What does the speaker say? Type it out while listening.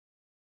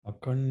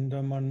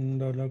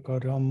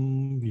अखण्डमण्डलकरं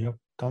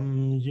व्यक्तं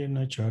येन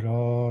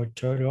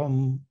चराचरं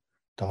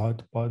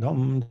तत्पदं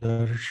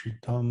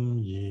दर्शितं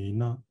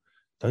येन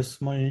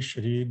तस्मै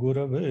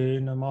श्रीगुरवे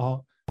नमः।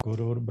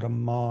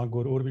 गुरुर्ब्रह्मा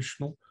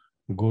गुरुर्विष्णु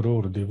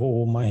गुरुर्देवो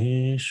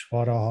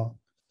महेश्वरः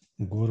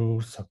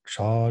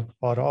गुरुर्साक्षात्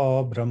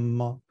परब्रह्म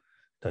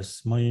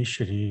तस्मै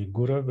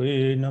श्रीगुरवे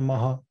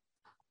नमः।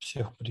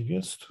 Всех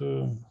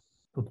приветствую.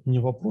 Тут мне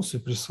вопросы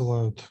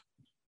присылают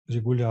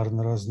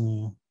регулярно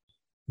разные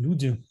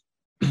люди.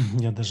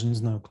 Я даже не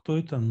знаю, кто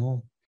это,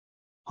 но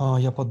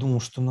я подумал,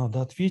 что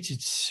надо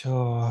ответить.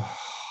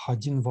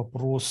 Один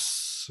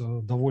вопрос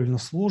довольно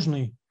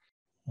сложный.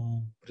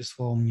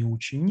 Прислал мне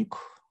ученик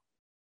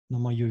на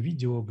мое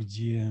видео,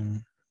 где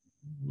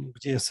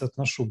я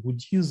соотношу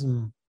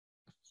буддизм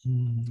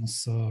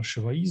с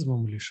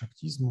шиваизмом или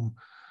шактизмом,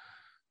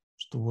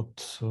 что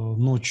вот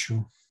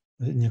ночью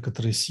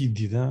некоторые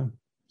сиддхи, да,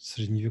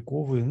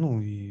 средневековые,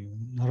 ну и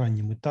на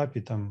раннем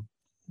этапе там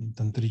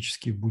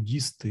тантрические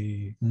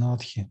буддисты,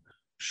 надхи,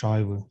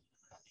 шайвы,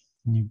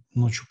 они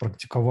ночью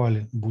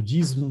практиковали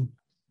буддизм,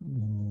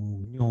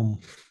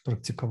 днем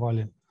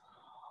практиковали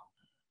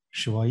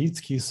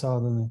шиваитские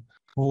садханы.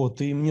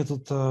 Вот, и мне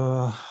тут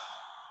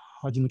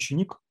один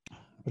ученик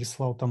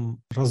прислал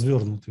там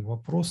развернутый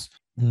вопрос.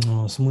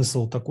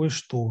 Смысл такой,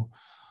 что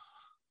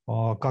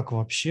как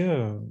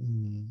вообще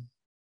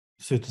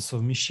все это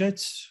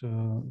совмещать.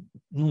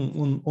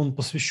 Ну, он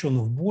посвящен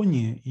в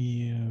Бонне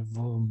и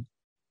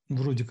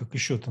вроде как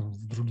еще там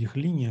в других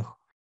линиях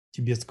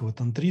тибетского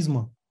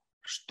тантризма,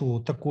 что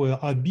такое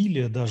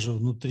обилие даже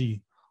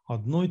внутри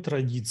одной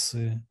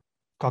традиции,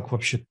 как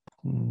вообще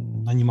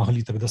они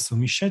могли тогда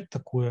совмещать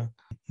такое,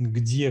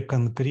 где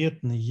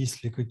конкретно,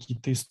 есть ли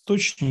какие-то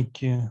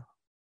источники,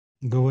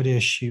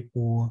 говорящие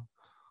о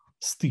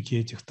стыке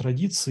этих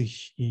традиций.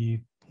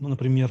 И, ну,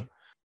 например,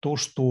 то,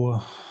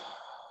 что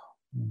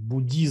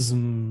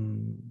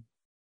буддизм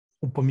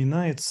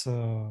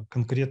упоминается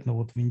конкретно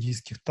вот в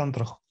индийских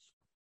тантрах,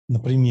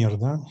 например,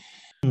 да,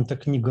 это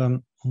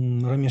книга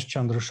Рамеш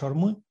Чандры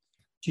Шармы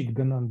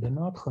 «Читгананда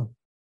Надха».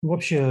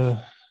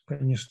 Вообще,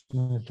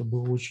 конечно, это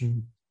был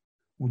очень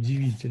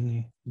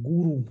удивительный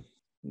гуру,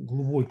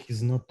 глубокий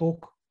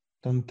знаток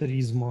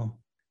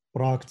тантризма,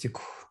 практик,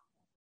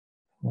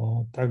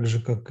 так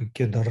же, как и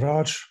Кедар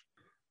Радж.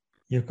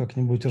 Я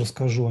как-нибудь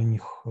расскажу о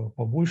них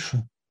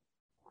побольше.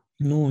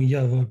 Но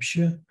я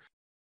вообще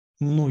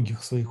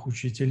многих своих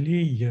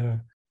учителей,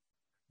 я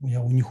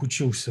у них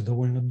учился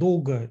довольно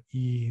долго,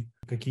 и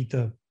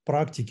какие-то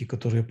практики,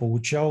 которые я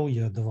получал,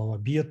 я давал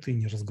обеты,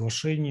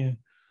 неразглашение.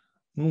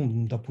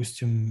 Ну,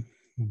 допустим,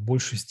 в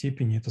большей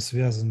степени это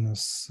связано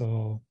с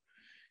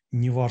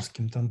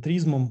неварским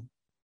тантризмом,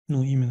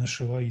 ну, именно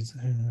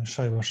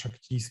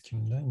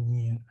шайва-шактийским, да,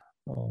 не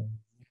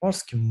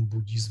неварским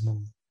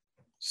буддизмом.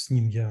 С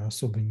ним я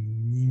особо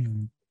не имел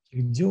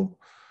никаких дел.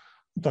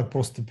 Ну, так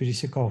просто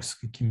пересекался с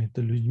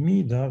какими-то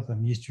людьми, да,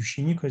 там есть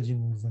ученик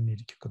один в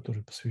Америке,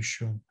 который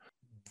посвящен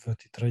в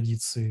этой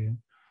традиции.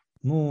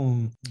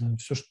 Ну,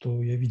 все,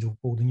 что я видел по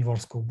поводу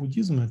неварского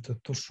буддизма, это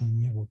то, что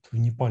мне вот в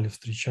Непале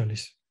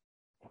встречались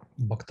в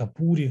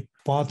Бхактапуре,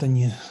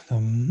 Патане,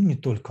 там, ну, не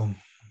только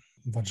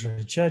в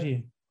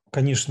Аджаричарии.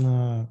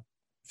 Конечно,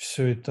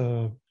 все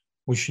это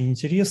очень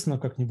интересно,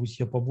 как-нибудь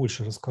я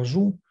побольше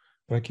расскажу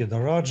про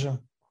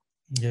Кедараджа.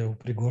 Я его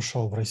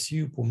приглашал в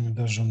Россию, помню,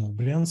 даже в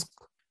Брянск.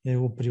 Я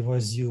его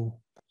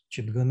привозил.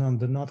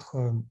 Читгананда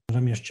Надха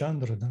Рамеш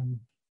Чандра, да,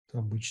 это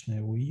обычное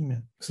его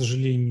имя. К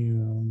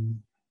сожалению,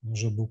 он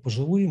уже был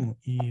пожилым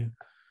и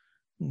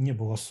не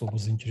был особо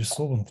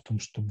заинтересован в том,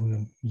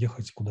 чтобы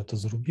ехать куда-то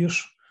за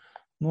рубеж.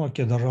 Ну, а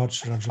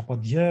Кедарадж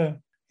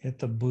Раджападьяя –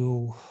 это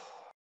был,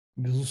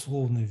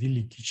 безусловно,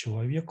 великий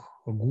человек,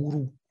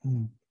 гуру,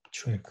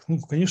 человек. Ну,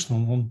 конечно,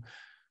 он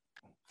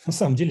на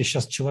самом деле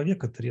сейчас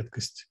человек – это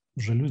редкость.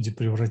 Уже люди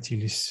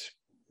превратились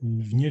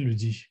в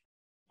нелюдей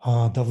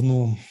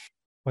давно.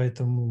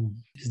 Поэтому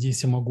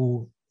здесь я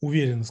могу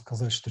уверенно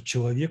сказать, что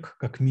человек,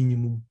 как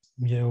минимум.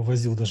 Я его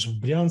возил даже в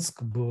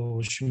Брянск. Было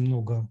очень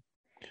много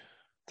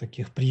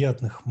таких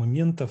приятных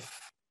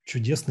моментов,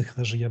 чудесных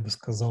даже, я бы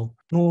сказал.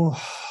 Но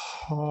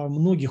о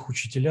многих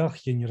учителях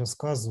я не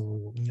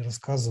рассказывал,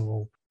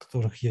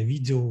 которых я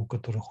видел, у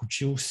которых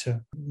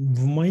учился.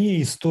 В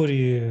моей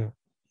истории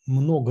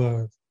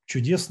много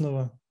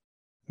чудесного.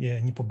 Я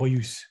не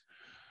побоюсь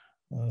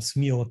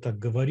смело так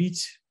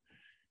говорить.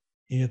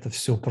 И это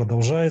все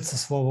продолжается,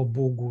 слава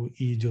богу,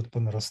 и идет по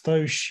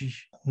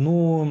нарастающей.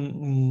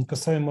 Но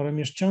касаемо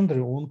Рамеш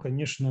Чандры, он,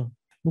 конечно,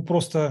 ну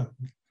просто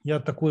я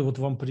такой вот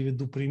вам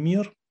приведу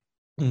пример.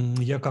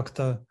 Я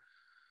как-то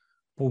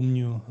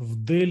помню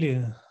в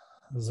Дели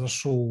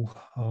зашел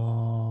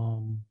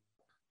в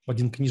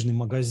один книжный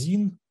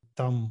магазин,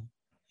 там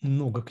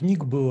много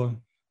книг было,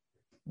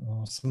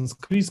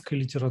 санскритской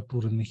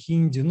литературы, на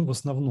хинди, ну в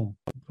основном,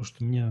 потому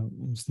что у меня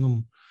в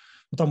основном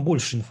ну, там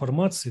больше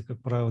информации,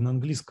 как правило, на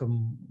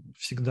английском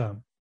всегда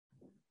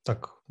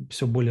так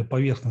все более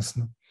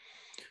поверхностно,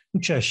 ну,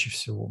 чаще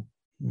всего.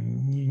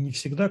 Не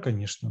всегда,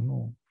 конечно,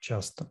 но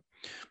часто.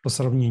 По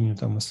сравнению,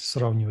 там, если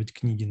сравнивать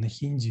книги на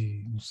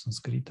хинди, ну, с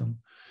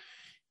санскритом.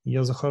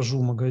 Я захожу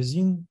в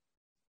магазин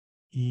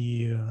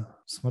и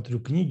смотрю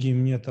книги, и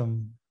мне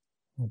там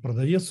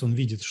продавец, он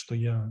видит, что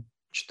я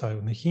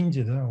читаю на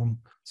хинди, да,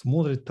 он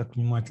смотрит так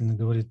внимательно,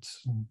 говорит,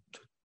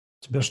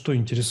 тебя что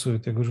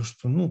интересует? Я говорю,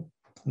 что, ну,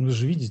 вы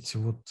же видите,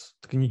 вот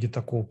книги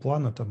такого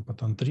плана, там, по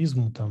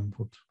тантризму, там,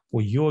 вот,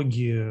 по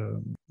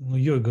йоге. Ну,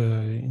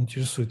 йога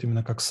интересует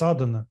именно как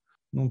садхана.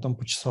 Ну, он там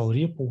почесал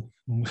репу.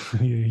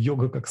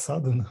 Йога как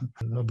садхана.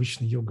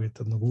 Обычно йога –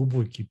 это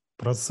глубокий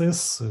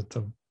процесс.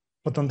 Это...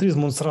 По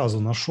тантризму он сразу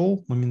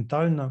нашел,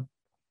 моментально.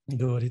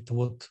 Говорит,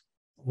 вот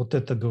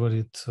это,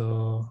 говорит,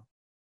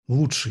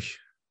 лучший.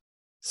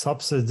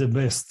 Subset the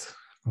best,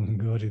 он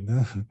говорит,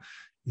 да,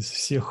 из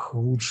всех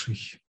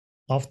лучший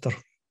автор.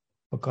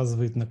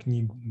 Показывает на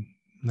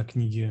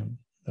книге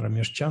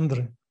Рамеш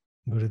Чандры.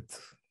 Говорит,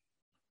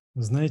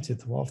 вы знаете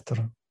этого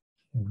автора?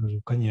 Я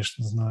говорю,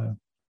 конечно, знаю.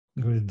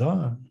 Говорит,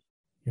 да.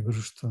 Я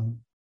говорю, что,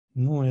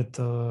 ну,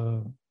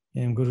 это...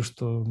 Я им говорю,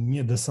 что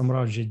Меда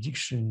Самраджа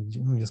Дикши,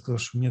 ну, я сказал,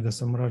 что Меда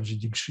Самраджа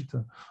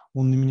Дикшита,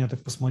 он на меня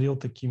так посмотрел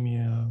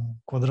такими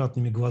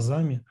квадратными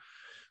глазами.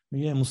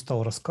 Я ему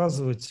стал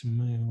рассказывать,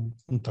 мы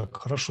так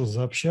хорошо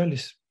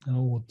заобщались.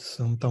 Вот,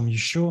 он там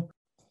еще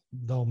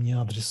дал мне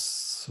адрес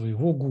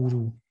своего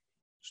гуру,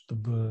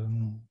 чтобы,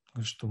 ну,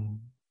 что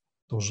он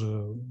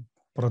тоже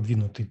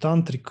продвинутый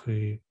тантрик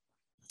и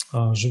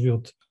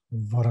живет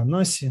в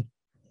Варанаси.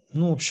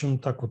 Ну, в общем,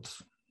 так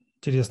вот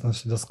интересно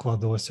всегда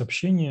складывалось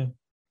общение.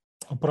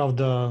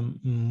 Правда,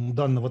 у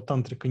данного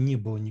тантрика не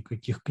было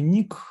никаких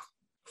книг,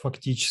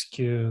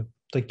 фактически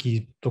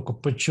такие только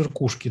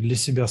подчеркушки для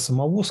себя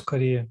самого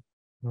скорее.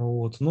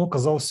 Вот. Но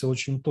оказался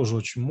тоже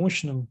очень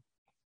мощным.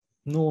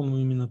 Но он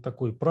именно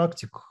такой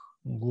практик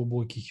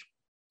глубокий,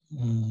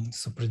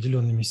 с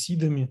определенными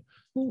сидами.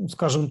 Ну,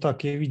 скажем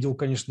так, я видел,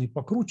 конечно, и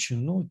покруче,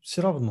 но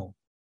все равно.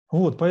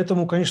 Вот,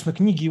 поэтому, конечно,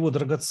 книги его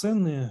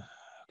драгоценные,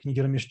 книги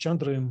Рамеш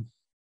Чандры.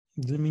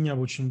 Для меня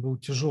очень был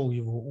тяжел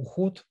его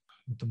уход.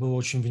 Это было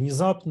очень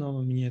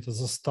внезапно, меня это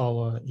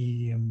застало,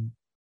 и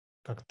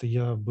как-то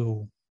я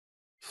был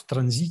в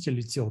транзите,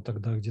 летел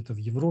тогда где-то в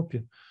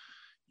Европе,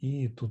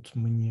 и тут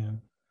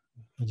мне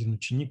один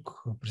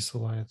ученик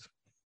присылает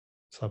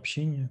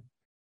сообщение.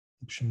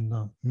 В общем,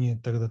 да, мне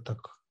тогда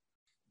так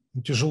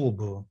тяжело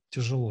было,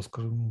 тяжело,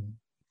 скажу.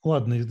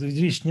 Ладно,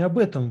 речь не об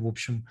этом, в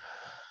общем.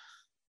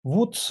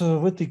 Вот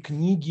в этой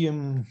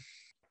книге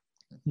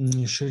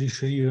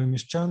Шри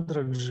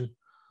Рамешчандраджи,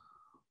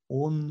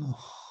 он,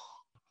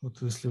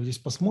 вот если вы здесь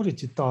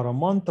посмотрите, Тара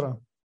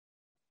мантра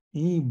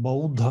и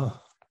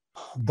Баудха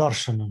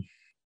Даршана,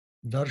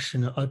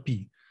 Даршина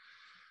Апи.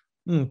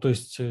 Ну, то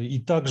есть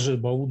и также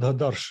Баудха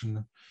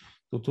Даршина.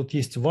 Тут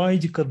есть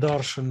Вайдика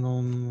Даршина,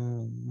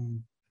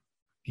 он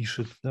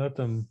пишет, да,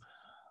 там,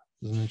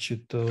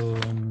 значит,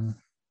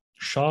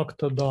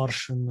 Шакта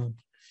Даршина,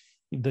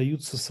 и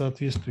даются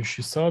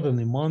соответствующие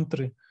садханы,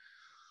 мантры.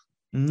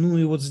 Ну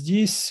и вот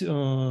здесь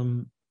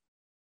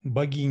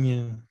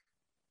богиня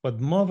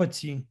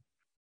Падмавати,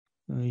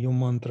 ее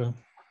мантра,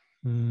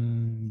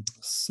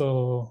 с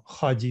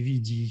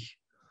Хади-Видией,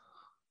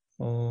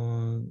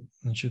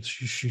 значит,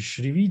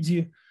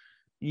 Шривиди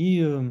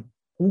и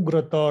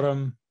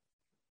Угра-Тара,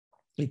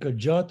 и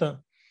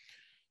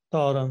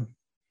Каджата-Тара,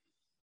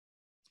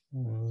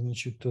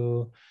 значит,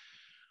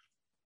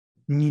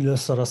 Ниля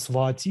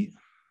Сарасвати,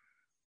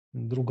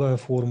 другая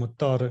форма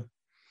Тары.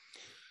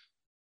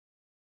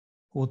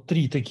 Вот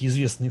 3 такие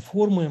известные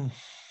формы,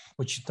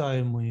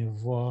 почитаемые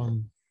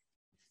в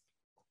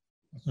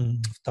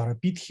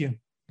Тарапитхе.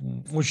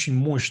 Очень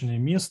мощное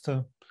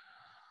место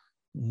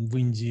в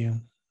Индии.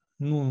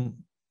 Ну,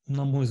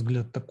 на мой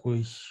взгляд,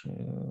 такой,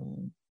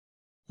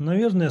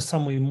 наверное,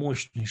 самый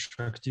мощный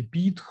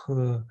Шактипитх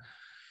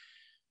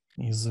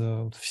из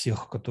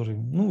всех, которые...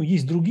 Ну,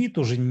 есть другие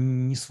тоже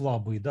не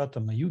слабые, да,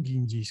 там на юге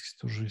индийские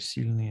тоже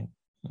сильные.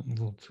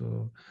 Вот.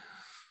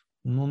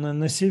 Но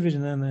на севере,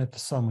 наверное, это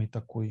самый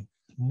такой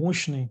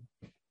мощный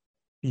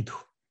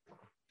питх.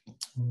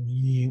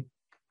 И,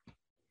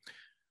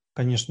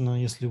 конечно,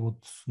 если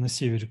вот на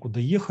севере куда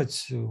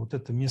ехать, вот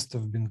это место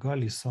в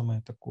Бенгалии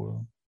самое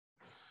такое.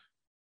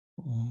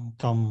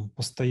 Там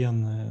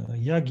постоянно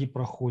яги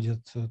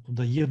проходят,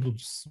 туда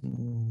едут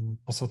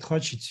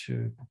посадхачить,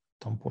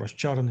 там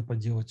пурашчараны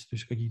поделать, то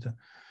есть какие-то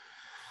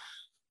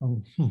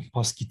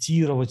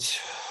поаскетировать.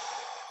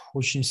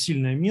 Очень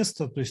сильное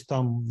место, то есть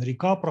там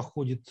река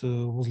проходит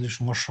возле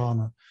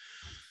Шмашана,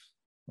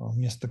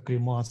 место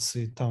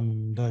кремации,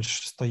 там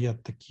дальше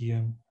стоят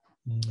такие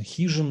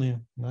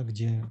хижины, да,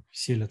 где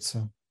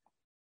селятся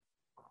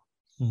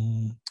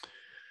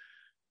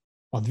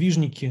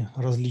подвижники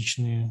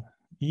различные,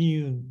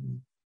 и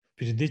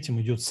перед этим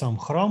идет сам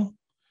храм,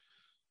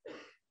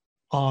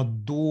 а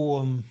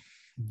до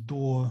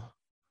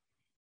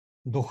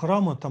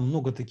храма там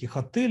много таких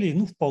отелей,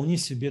 ну, вполне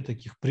себе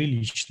таких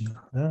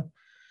приличных, да?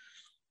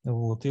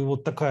 Вот. И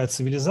вот такая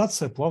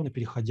цивилизация, плавно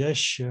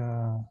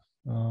переходящая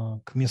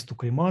к месту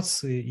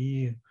кремации,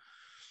 и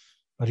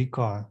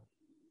река.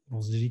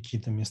 возле реки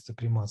это место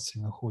кремации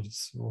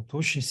находится. Вот,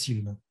 очень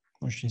сильно,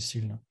 очень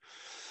сильно.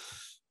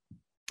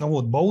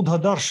 Вот,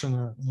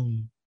 Баудха-даршана,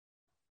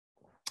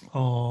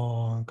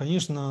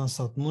 конечно,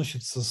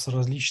 соотносится с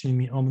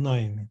различными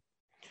амнаями.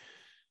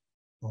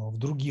 В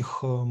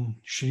других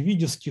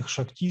шривидевских,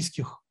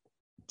 шактийских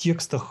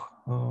текстах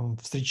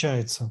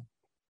встречается.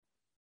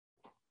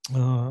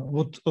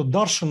 Вот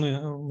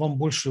даршаны вам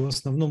больше в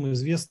основном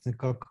известны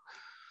как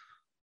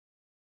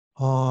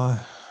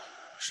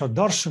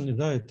шадаршины,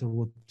 да, это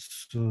вот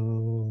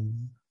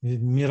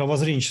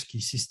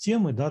мировоззренческие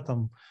системы, да,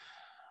 там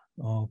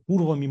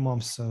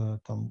Пурва-мимамса,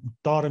 там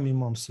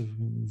Уттара-мимамса,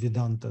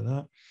 Веданта,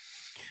 да,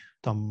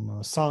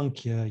 там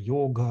Санкья,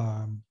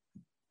 йога,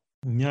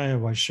 Няя,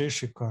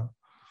 Вайшешика,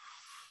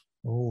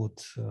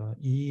 вот,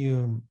 и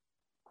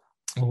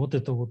вот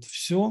это вот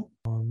все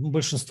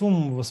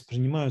большинством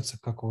воспринимаются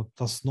как вот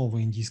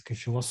основа индийской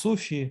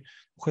философии,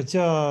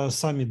 хотя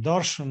сами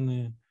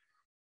даршаны,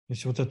 то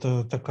есть вот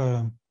эта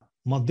такая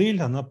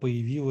модель, она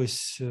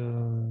появилась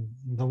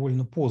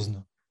довольно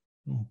поздно,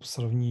 ну, по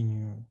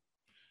сравнению.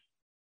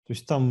 То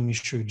есть там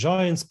еще и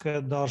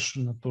джайнская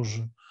даршана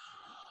тоже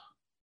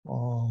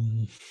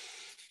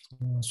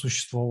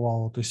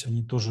существовала, то есть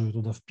они тоже ее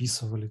туда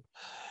вписывали.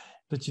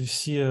 Вот эти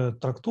все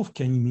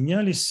трактовки, они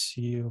менялись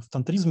и в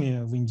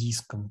тантризме, в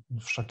индийском,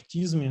 в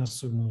шактизме,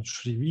 особенно в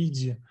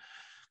шривиде,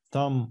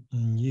 там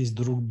есть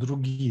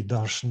другие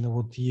даршины.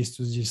 Вот есть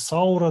вот здесь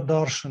Саура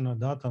даршина,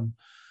 да, там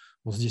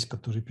вот здесь,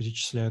 который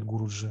перечисляет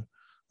Гуруджи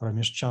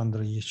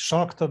Рамешчандра, есть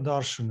Шакта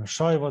даршина,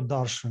 Шайва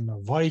даршина,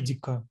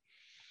 Вайдика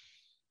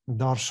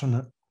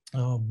даршина,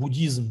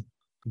 буддизм,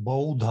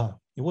 Баудха.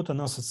 И вот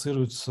она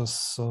ассоциируется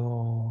с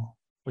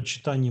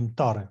почитанием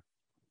Тары,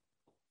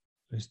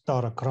 то есть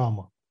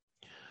Тара-крама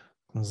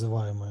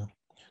называемая.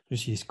 То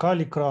есть есть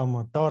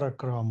Кали-крама,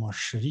 Тара-крама,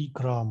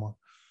 Шри-крама.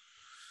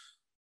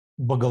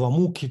 У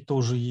Бхагавамухи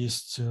тоже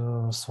есть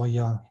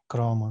своя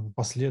крама,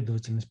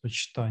 последовательность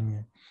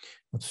почитания.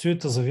 Вот все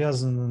это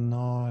завязано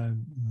на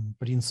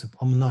принцип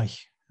амнай,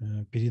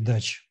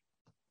 передачи.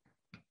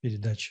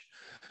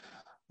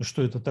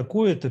 Что это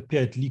такое? Это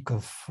 5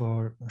 ликов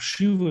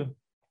Шивы.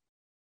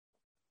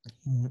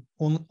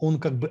 Он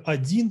как бы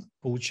один,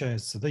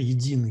 получается, да,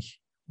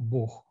 единый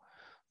Бог,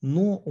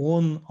 но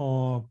он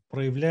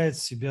проявляет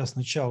себя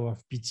сначала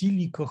в 5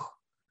 ликах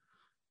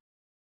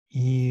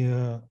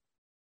и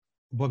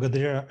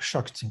благодаря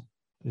шакти.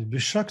 То есть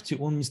без шакти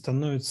он не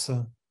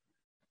становится,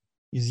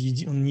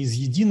 он из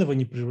единого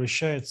не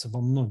превращается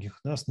во многих.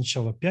 Да?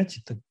 Сначала 5,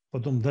 и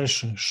потом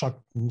дальше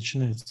шакти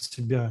начинает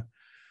себя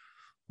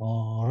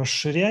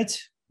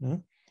расширять.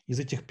 Да? Из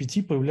этих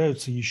 5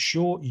 появляются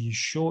еще и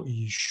еще и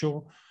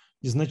еще.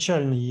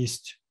 Изначально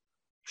есть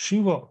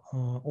Шива,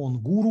 он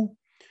гуру,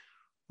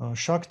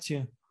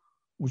 Шакти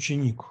 –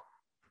 ученик.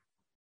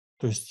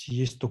 То есть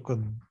есть только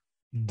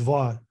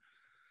 2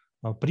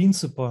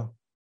 принципа,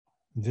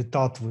 2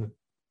 татвы.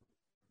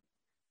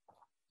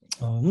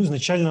 Ну,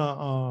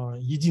 изначально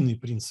единый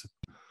принцип.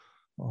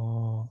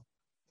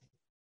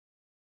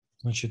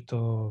 Значит,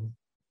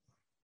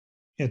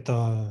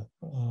 это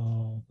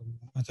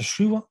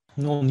Шива,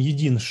 но он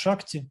един с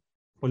Шакти,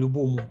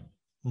 по-любому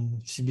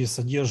он в себе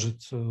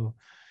содержит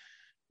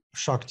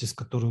Шакти, с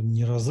которым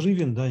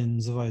неразрывен, да, и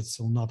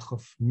называется у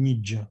надхов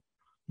ниджа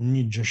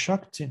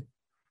Шакти,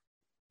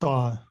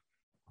 та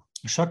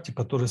Шакти,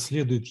 которая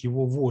следует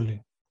его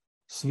воле,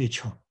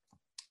 свеча.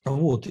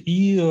 Вот,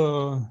 и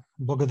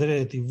благодаря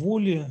этой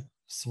воле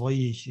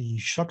своей и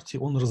Шакти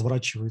он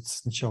разворачивается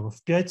сначала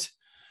в 5,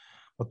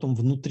 потом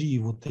внутри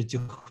вот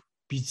этих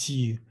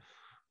 5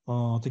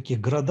 таких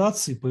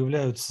градаций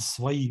появляются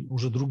свои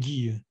уже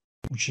другие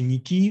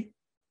ученики,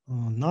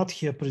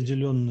 надхи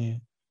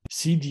определенные,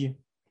 сидьи,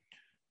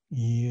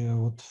 и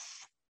вот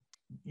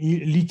и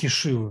лики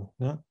Шивы,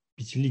 да,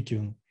 5-лики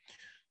он.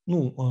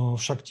 Ну,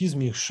 в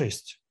шактизме их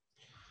 6.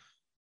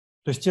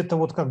 То есть это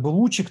вот как бы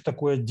лучик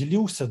такой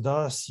отделился,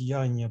 да,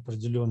 сияние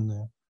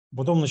определенное.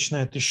 Потом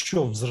начинает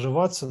еще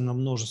взрываться на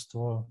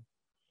множество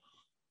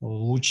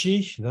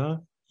лучей,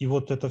 да, и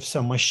вот эта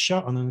вся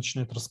моща, она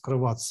начинает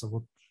раскрываться.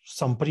 Вот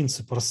сам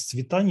принцип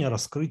расцветания,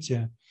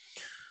 раскрытия,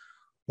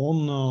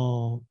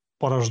 он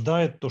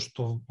порождает то,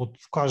 что вот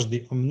в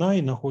каждой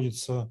амнае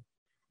находится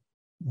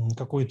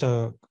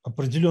какое-то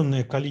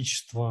определенное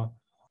количество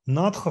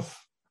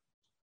надхов.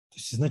 То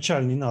есть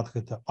изначальный надх –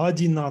 это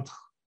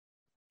ади-надх,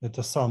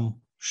 это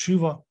сам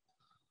Шива,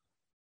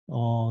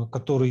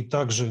 который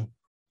также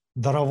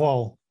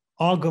даровал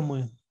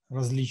агамы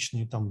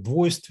различные, там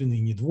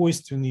двойственные,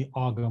 недвойственные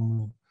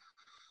агамы,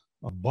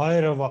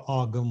 Байрава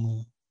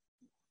агамы,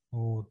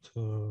 вот,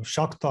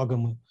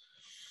 шакт-агамы,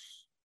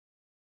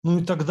 ну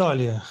и так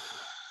далее.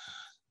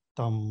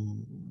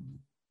 Там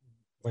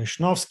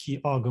вайшнавские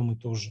агамы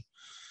тоже.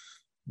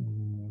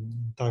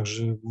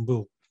 Также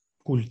был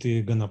культ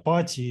и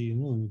Ганапати,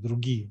 ну и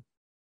другие.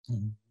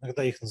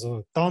 Иногда их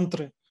называют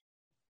тантры.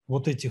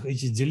 Вот эти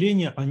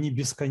деления, они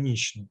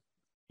бесконечны.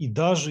 И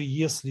даже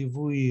если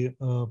вы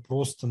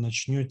просто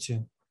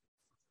начнете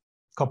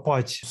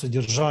копать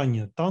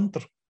содержание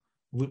тантр,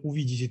 вы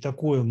увидите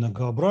такое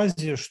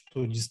многообразие,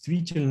 что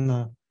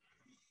действительно,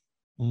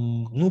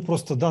 ну,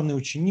 просто данный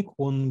ученик,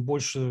 он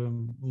больше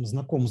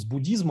знаком с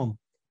буддизмом.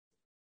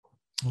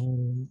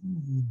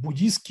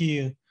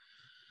 Буддистские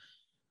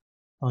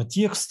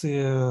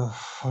тексты,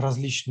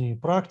 различные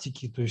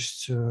практики, то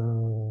есть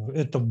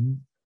это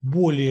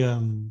более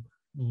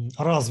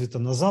развито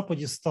на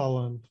Западе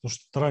стало, потому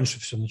что раньше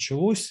все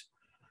началось.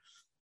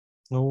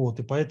 Вот,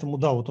 и поэтому,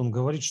 да, вот он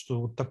говорит,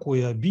 что вот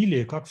такое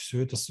обилие, как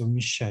все это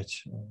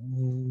совмещать.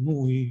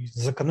 Ну, и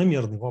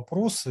закономерный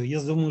вопрос.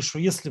 Я думаю, что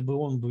если бы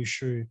он бы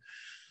еще и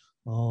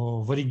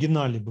в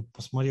оригинале бы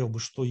посмотрел бы,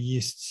 что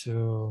есть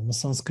на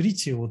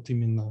санскрите, вот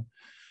именно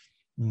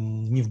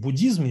не в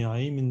буддизме, а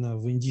именно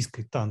в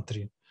индийской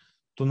тантре,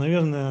 то,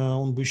 наверное,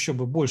 он бы еще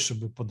бы больше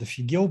бы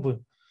подофигел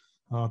бы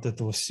от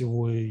этого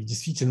всего, и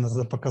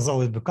действительно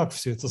показалось бы, как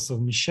все это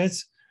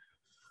совмещать.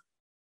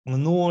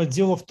 Но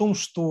дело в том,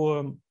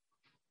 что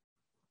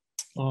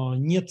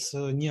нет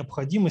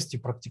необходимости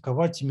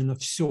практиковать именно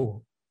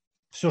все,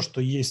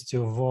 что есть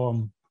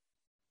ну,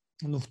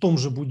 в том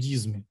же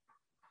буддизме.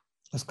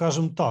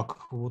 Скажем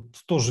так, вот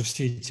тоже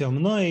все эти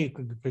амнаи,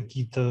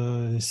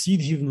 какие-то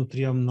сиддхи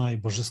внутри амнай,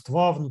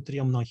 божества внутри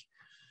амнай.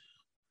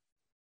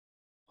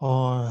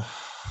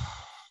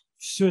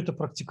 Все это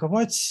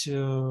практиковать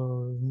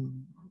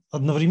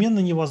одновременно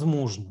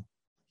невозможно.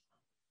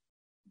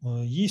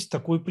 Есть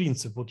такой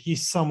принцип. Вот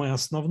есть самое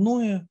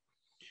основное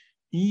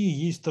и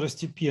есть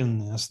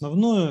второстепенное.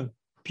 Основное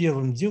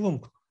первым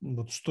делом,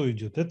 вот что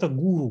идет, это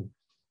гуру.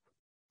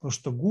 Потому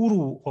что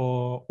гуру,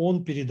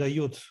 он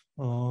передает,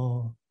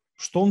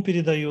 что он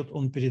передает?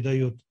 Он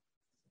передает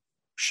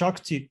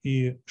шакти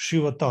и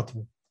шива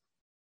татву.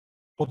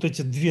 Вот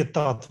эти две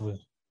татвы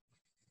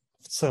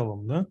в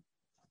целом, да?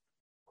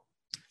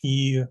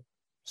 И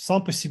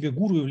сам по себе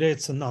гуру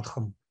является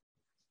надхом,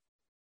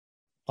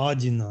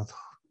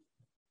 адинадх.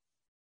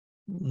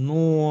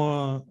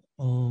 Но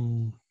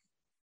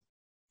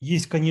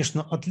есть,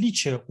 конечно,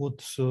 отличие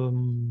от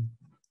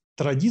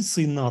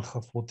традиции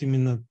надхов, вот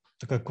именно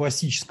такая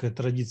классическая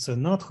традиция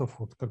надхов,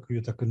 вот как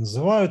ее так и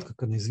называют,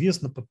 как она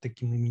известна под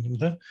таким именем,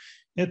 да,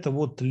 это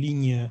вот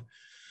линия,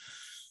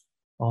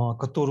 с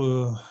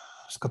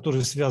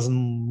которой связан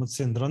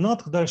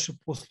Мацендранадх дальше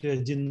после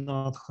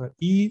Адинадха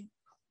и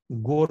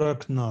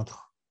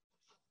Горакнадх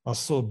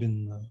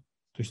особенно.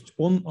 То есть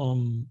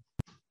он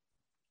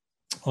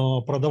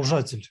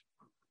продолжатель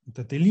вот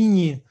этой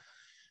линии,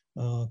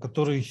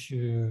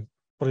 который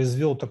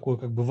произвел такое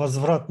как бы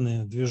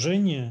возвратное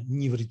движение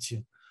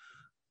ниврити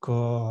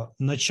к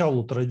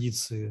началу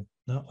традиции,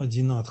 да,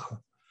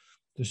 Адинатха.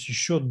 То есть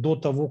еще до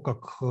того,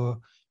 как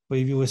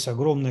появилось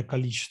огромное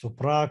количество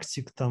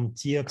практик, там,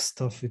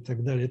 текстов и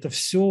так далее. Это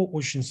все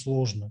очень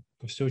сложно.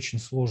 Это все очень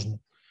сложно.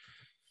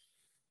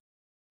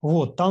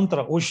 Вот,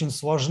 тантра очень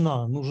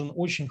сложна. Нужен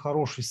очень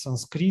хороший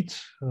санскрит.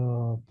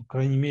 По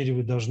крайней мере,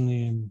 вы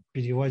должны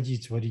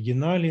переводить в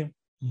оригинале.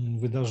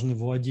 Вы должны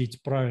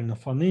владеть правильно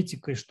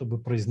фонетикой,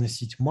 чтобы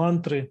произносить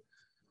мантры.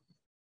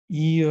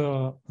 И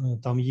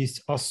там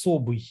есть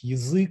особый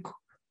язык,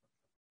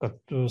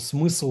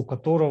 смысл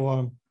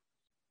которого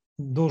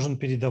должен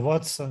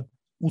передаваться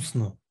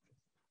устно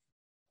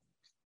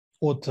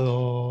от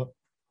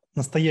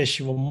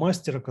настоящего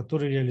мастера,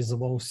 который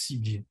реализовал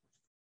сиддхи.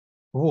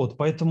 Вот,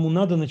 поэтому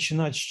надо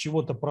начинать с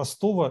чего-то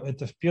простого.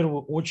 Это в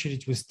первую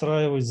очередь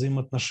выстраивать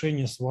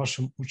взаимоотношения с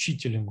вашим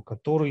учителем,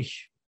 который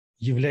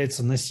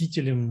является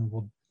носителем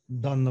вот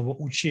данного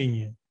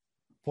учения.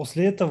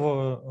 После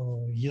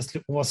этого,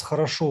 если у вас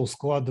хорошо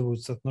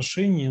складываются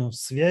отношения,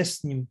 связь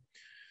с ним,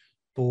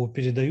 то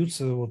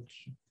передаются вот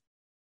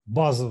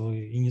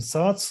базовые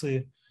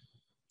инициации,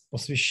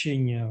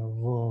 посвящения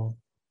в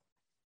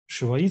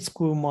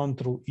шиваитскую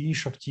мантру и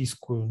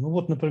шактийскую. Ну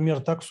вот,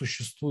 например, так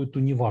существует у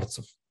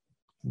неварцев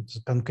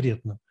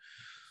конкретно.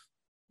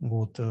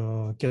 Вот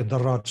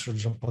Кедараджа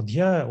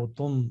Джападья, вот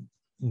он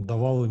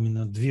давал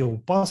именно две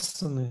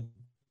упасаны.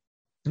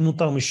 Ну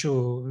там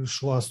еще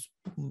шла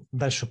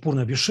дальше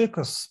Пурна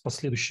Абишека с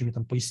последующими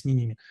там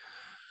пояснениями.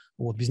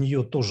 Вот без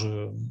нее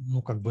тоже,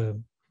 ну как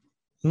бы,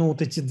 ну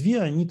вот эти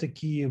две, они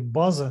такие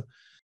база.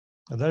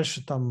 А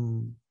дальше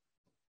там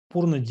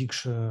Пурна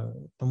Дикша,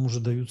 там уже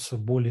даются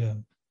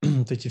более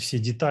вот эти все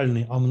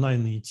детальные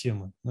амнайные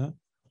темы. Да?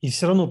 И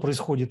все равно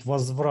происходит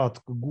возврат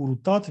к гуру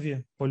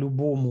Татве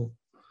по-любому,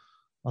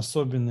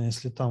 особенно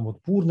если там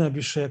вот Пурна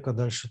Абишека,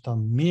 дальше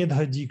там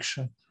Медха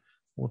Дикша.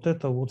 Вот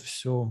это вот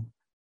все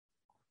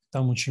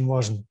там очень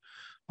важно.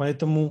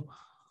 Поэтому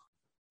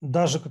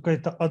даже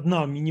какая-то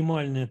одна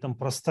минимальная там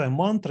простая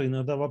мантра,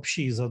 иногда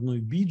вообще из одной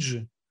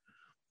биджи,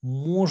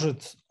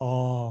 может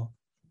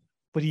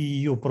при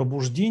ее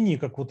пробуждении,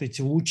 как вот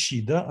эти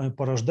лучи, да,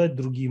 порождать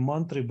другие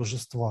мантры и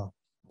божества.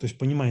 То есть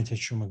понимаете, о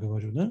чем я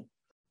говорю, да?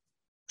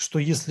 Что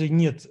если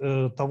нет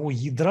того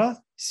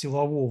ядра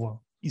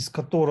силового, из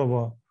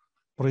которого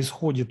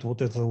происходит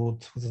вот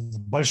этот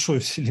большой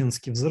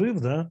вселенский взрыв,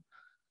 да,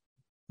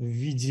 в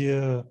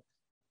виде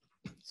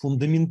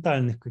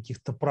фундаментальных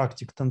каких-то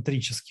практик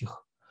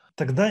тантрических,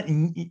 тогда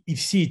и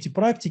все эти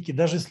практики,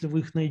 даже если вы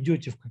их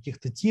найдете в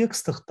каких-то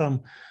текстах,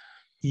 там,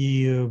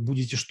 и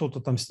будете что-то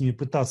там с ними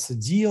пытаться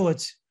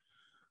делать,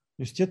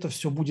 то есть это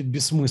все будет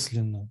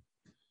бессмысленно.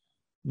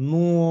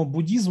 Но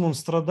буддизм, он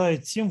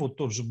страдает тем, вот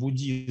тот же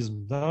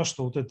буддизм, да,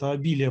 что вот это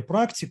обилие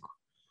практик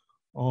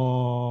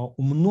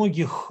у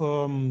многих,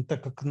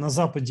 так как на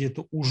Западе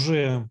это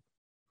уже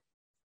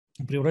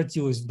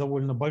превратилось в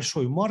довольно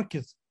большой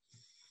маркет,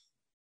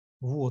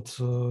 вот,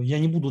 я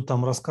не буду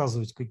там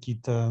рассказывать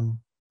какие-то,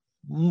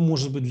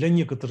 может быть, для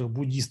некоторых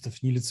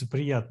буддистов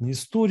нелицеприятные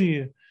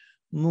истории,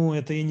 но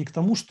это я не к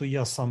тому, что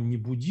я сам не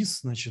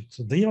буддист, значит,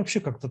 да я вообще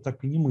как-то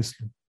так и не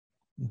мыслю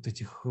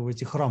в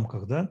этих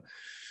рамках, да.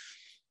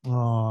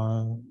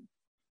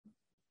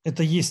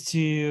 Это есть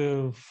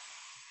и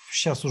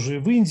сейчас уже и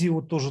в Индии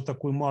вот тоже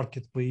такой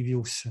маркет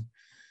появился.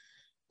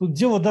 Тут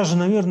дело даже,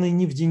 наверное,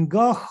 не в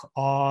деньгах,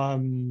 а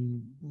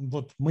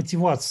вот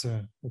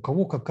мотивация. У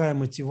кого какая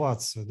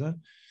мотивация, да?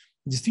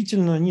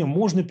 Действительно,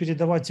 можно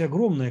передавать и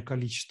огромное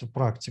количество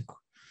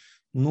практик,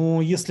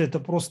 но если это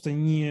просто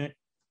не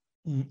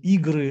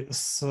игры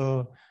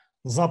с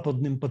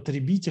западным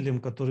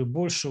потребителем, который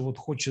больше вот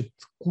хочет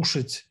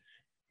кушать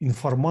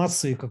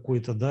информации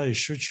какой-то, да,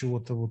 еще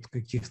чего-то, вот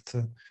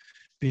каких-то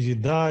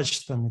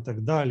передач там и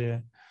так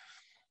далее,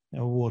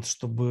 вот,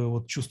 чтобы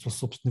вот чувство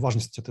собственной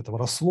важности от этого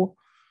росло.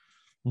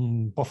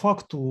 По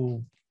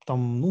факту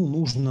там,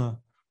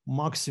 нужно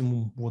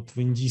максимум вот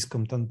в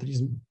индийском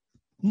тантризме,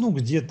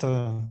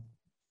 где-то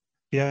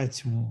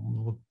 5,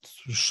 вот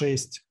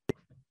 6,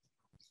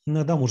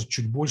 иногда, может,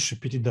 чуть больше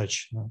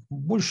передач.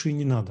 Больше и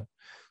не надо.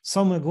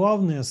 Самое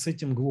главное с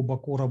этим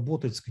глубоко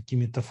работать, с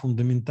какими-то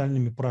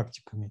фундаментальными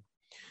практиками.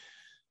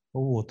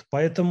 Вот,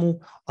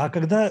 поэтому,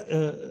 когда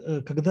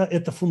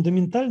это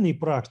фундаментальные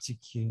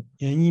практики,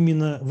 и они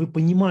именно, вы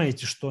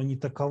понимаете, что они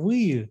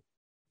таковые,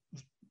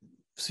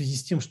 в связи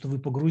с тем, что вы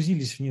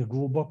погрузились в них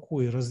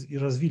глубоко и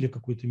развили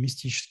какой-то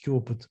мистический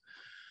опыт,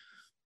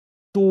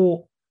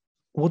 то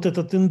вот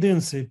эта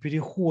тенденция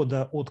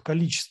перехода от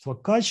количества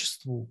к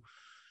качеству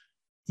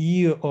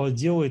и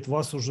делает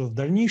вас уже в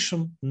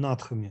дальнейшем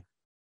надхами.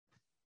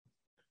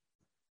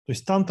 То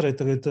есть тантра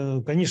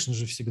это, конечно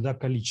же, всегда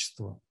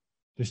количество.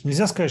 То есть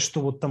нельзя сказать,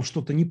 что вот там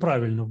что-то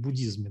неправильно в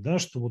буддизме, да,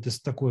 что вот если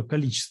такое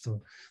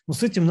количество. Но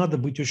с этим надо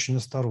быть очень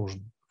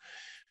осторожным.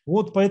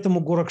 Вот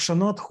поэтому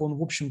Горакшанатх, он,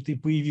 в общем-то, и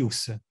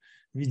появился.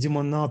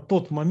 Видимо, на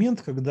тот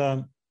момент,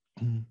 когда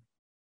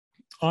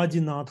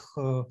Адинатх,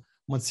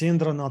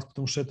 Матсендранатх,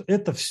 потому что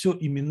это все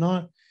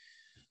имена,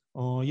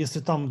 если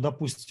там,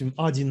 допустим,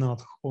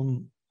 Адинатх,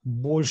 он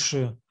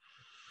больше,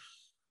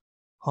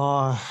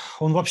 он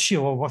вообще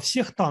во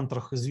всех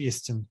тантрах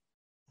известен,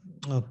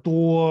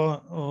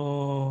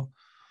 то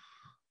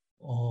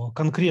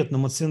конкретно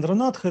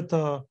Матсендранатх –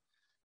 это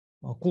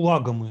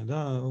кулагамы,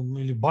 да,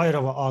 или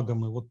Байрова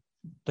агамы, вот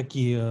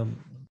такие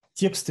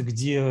тексты,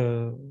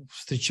 где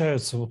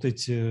встречаются вот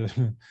эти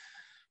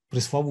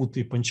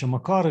пресловутые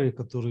панчамакары,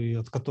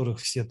 от которых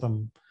все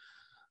там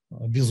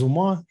без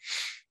ума,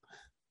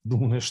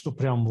 думая, что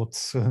прям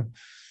вот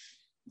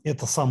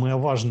это самая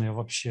важная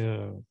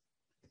вообще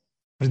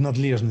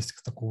принадлежность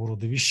к такого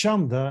рода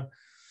вещам, да,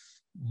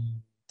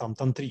 там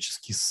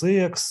тантрический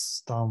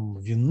секс, там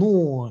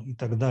вино и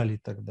так далее, и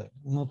так далее.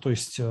 Ну, то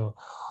есть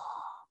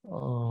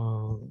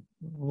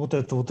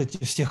вот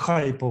эти все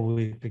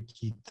хайповые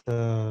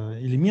какие-то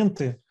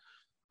элементы,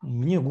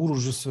 мне гуру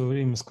уже в свое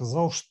время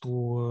сказал,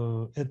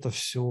 что это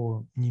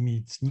все не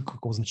имеет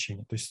никакого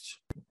значения. То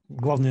есть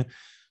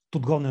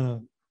тут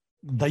главное,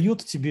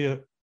 дает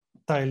тебе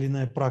та или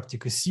иная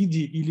практика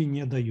сиди или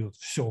не дает.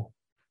 Все.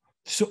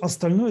 Все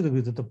остальное, это,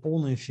 говорит, это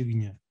полная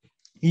фигня.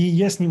 И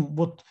я с ним,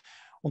 вот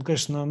он,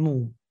 конечно,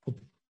 вот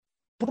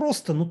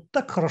просто,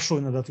 так хорошо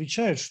иногда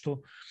отвечает,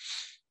 что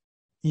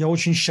я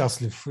очень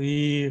счастлив.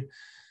 И,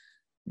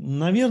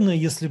 наверное,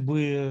 если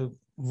бы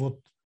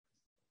вот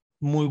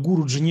мой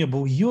гуруджи не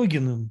был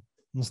йогиным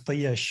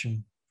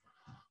настоящим,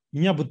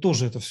 меня бы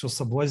тоже это все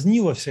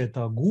соблазнило, вся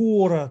эта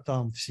агора,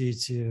 там все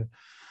эти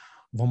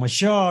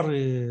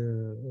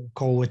вамачары,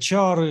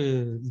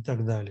 каулачары и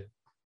так далее.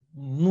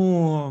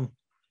 Но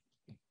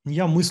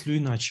я мыслю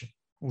иначе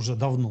уже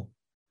давно.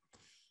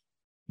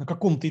 На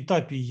каком-то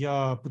этапе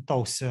я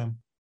пытался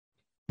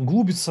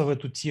углубиться в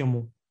эту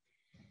тему,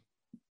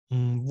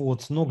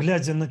 вот, но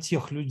глядя на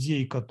тех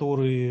людей,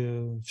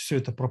 которые все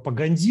это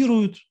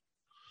пропагандируют,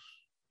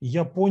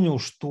 я понял,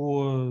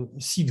 что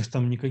сидов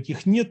там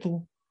никаких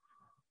нету,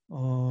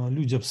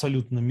 люди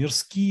абсолютно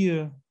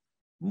мирские,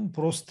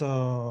 просто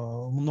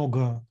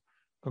много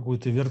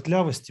какой-то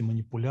вертлявости,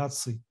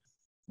 манипуляций.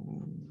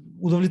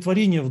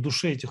 Удовлетворения в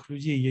душе этих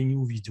людей я не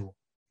увидел.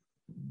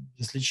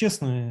 Если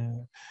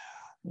честно,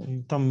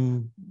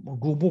 там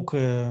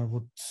глубокое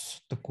вот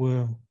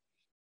такое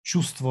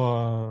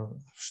чувство,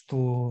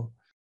 что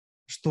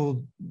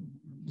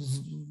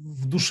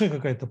в душе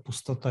какая-то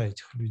пустота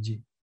этих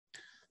людей.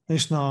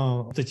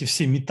 Конечно, вот эти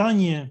все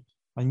метания,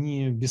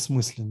 они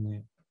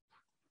бессмысленные,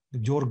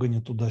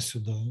 дергание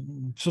туда-сюда.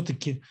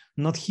 Все-таки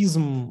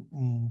надхизм,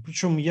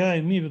 причем я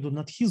имею в виду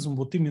надхизм,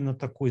 вот именно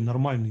такой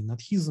нормальный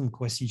надхизм,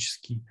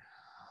 классический,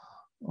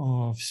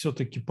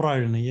 все-таки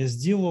правильно я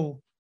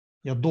сделал,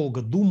 я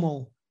долго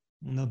думал,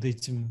 над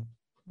этим.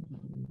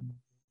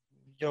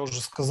 Я уже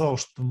сказал,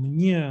 что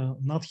мне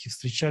надхи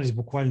встречались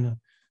буквально,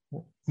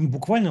 не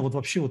буквально, а вот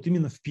вообще вот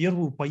именно в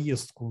первую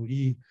поездку.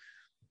 И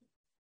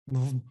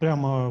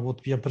прямо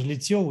вот я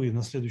прилетел, и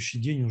на следующий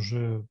день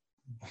уже,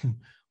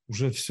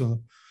 уже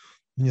все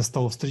мне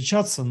стало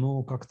встречаться,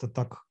 но как-то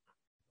так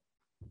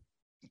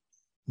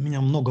у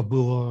меня много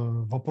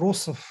было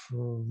вопросов,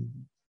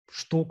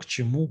 что, к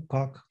чему,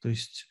 как. То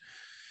есть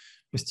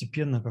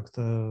постепенно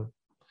как-то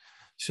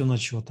все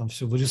начало там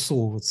все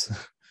вырисовываться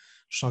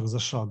шаг за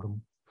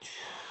шагом.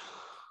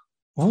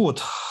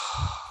 Вот.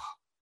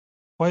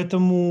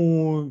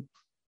 Поэтому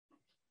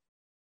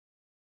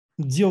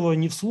дело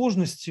не в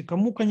сложности.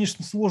 Кому,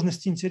 конечно,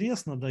 сложность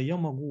интересна, да, я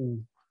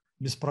могу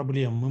без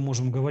проблем. Мы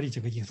можем говорить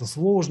о каких-то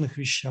сложных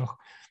вещах.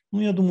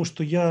 Но я думаю,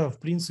 что я, в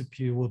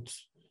принципе, вот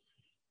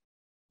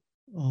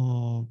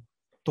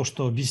то,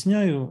 что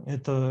объясняю,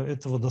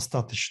 этого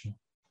достаточно.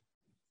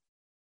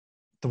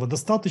 Этого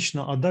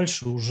достаточно, а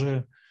дальше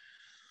уже,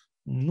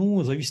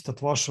 ну, зависит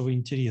от вашего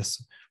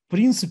интереса. В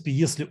принципе,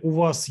 если у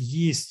вас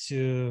есть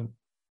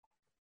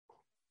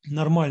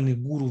нормальный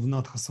гуру в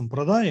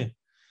Надха-сампрадае,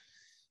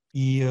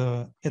 и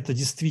это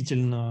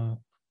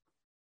действительно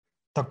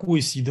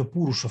такой Сиддха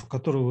Пуруша, в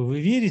которого вы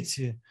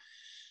верите,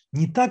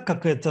 не так,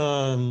 как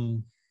это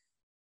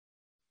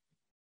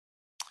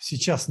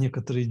сейчас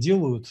некоторые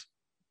делают,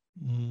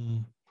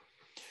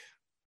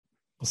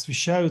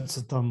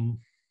 посвящаются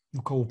там,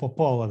 у кого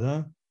попало,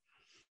 да,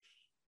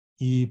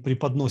 и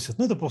преподносят.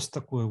 Ну, это просто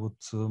такое вот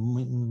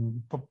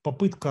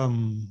попытка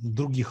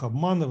других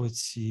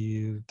обманывать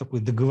и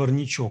такой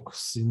договорничок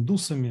с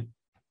индусами.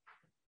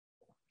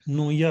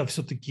 Но я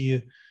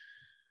все-таки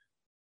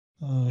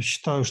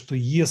считаю, что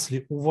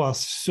если у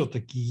вас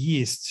все-таки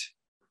есть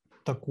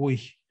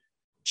такой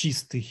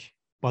чистый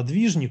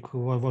подвижник,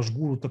 ваш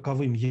гуру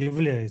таковым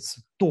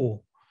является,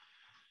 то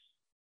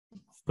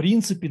в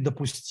принципе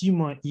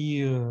допустимо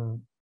и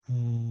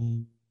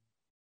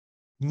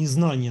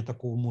незнание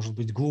такого, может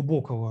быть,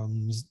 глубокого,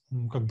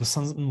 как бы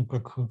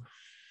как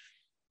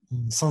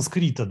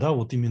санскрита, да,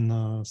 вот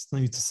именно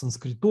становиться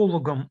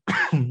санскритологом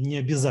не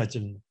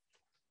обязательно.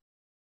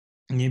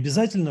 Не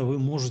обязательно вы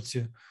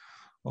можете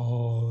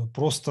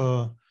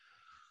просто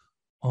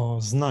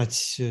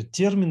знать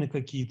термины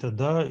какие-то,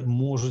 да,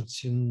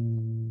 можете,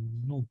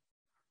 ну,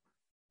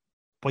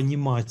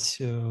 понимать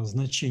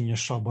значение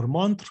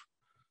шабар-мантр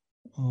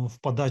в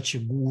подаче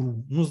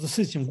гуру. Ну, с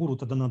этим гуру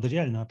тогда надо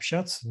реально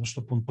общаться,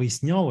 чтобы он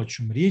пояснял, о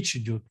чем речь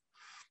идет.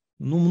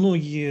 Ну,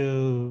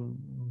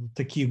 многие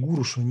такие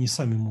гуру, что они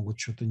сами могут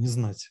что-то не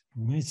знать.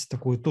 Понимаете,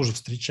 такое тоже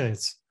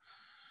встречается.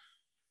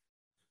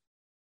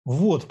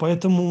 Вот,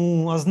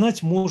 поэтому, а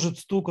знать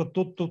может только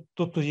тот,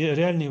 кто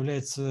реально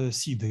является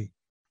сидой.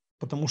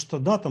 Потому что,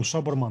 да, там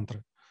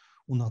шабар-мантры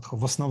у надха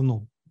в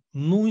основном.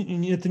 Ну,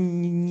 это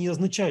не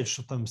означает,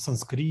 что там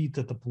санскрит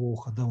это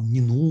плохо, да, он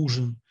не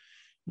нужен.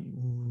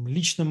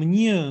 Лично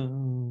мне,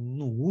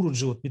 ну,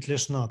 Гуруджи, вот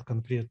Митлешнат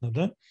конкретно,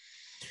 да,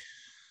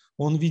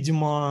 он,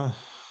 видимо,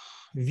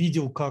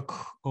 видел,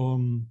 как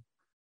в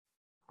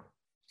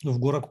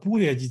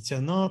Горакпуре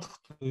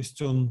Адитянатх, то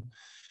есть он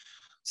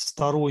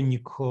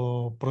сторонник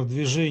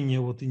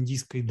продвижения вот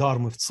индийской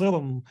дармы в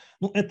целом.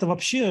 Ну, это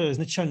вообще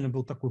изначально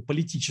был такой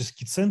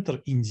политический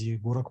центр Индии,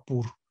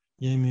 Горакпур.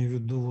 Я имею в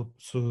виду,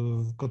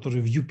 вот,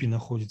 который в Юпи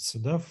находится,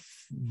 да,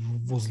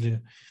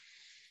 возле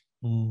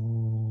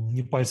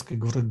непальской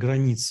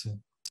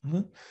границы.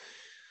 Да?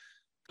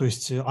 То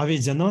есть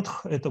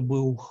Аведянатх это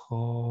был,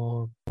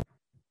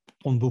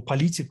 он был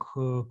политик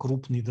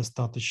крупный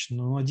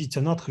достаточно, а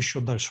Адитянатх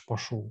еще дальше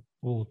пошел.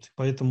 Вот.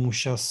 Поэтому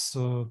сейчас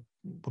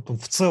потом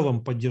в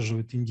целом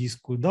поддерживает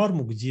индийскую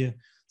дарму,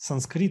 где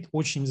санскрит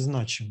очень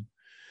значим.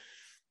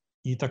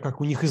 И так как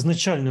у них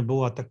изначально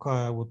была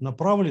такая вот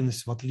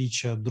направленность, в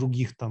отличие от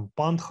других там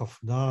пантхов,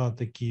 да,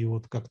 такие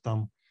вот как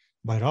там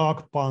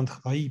Байрак пантх,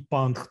 Аи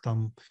пантх,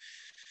 там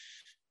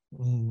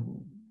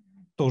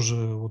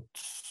тоже вот,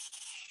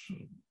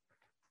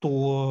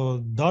 то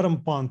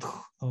Дарам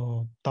пантх,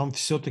 там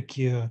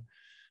все-таки,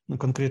 ну,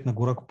 конкретно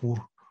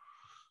Горакпур,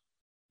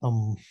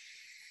 там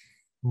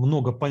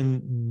много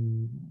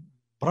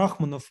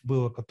брахманов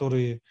было,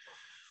 которые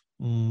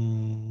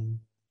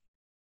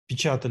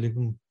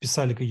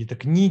писали какие-то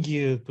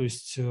книги, то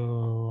есть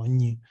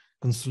они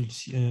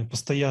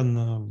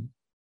постоянно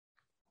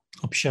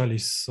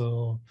общались с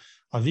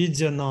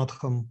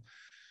Аведьянатхом.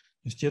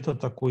 То есть это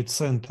такой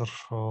центр,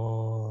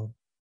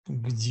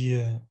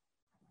 где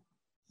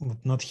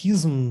вот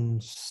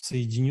надхизм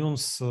соединен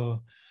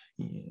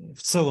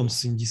в целом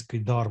с индийской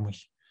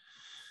дармой.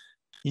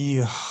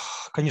 И,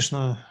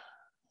 конечно,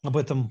 об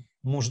этом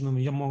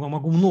я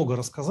могу много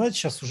рассказать.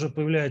 Сейчас уже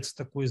появляется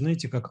такой,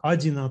 знаете, как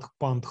Адинатх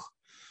Пантх,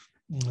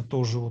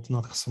 тоже вот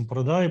Надха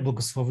Сампрадай,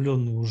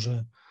 благословленный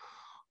уже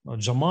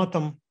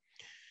Джаматом.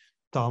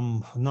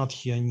 Там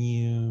надхи,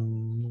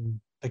 они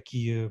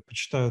такие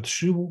почитают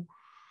Шиву,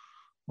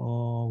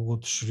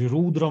 вот Шри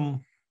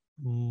Рудрам,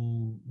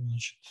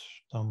 значит,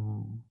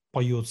 там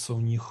поется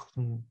у них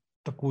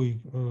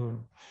такой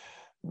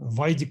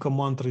вайдика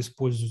мантры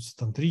используются,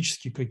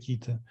 тантрические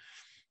какие-то.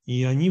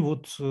 И они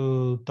вот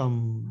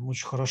там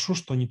очень хорошо,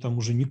 что они там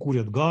уже не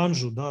курят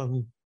ганджу, да,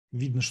 ну,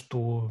 видно,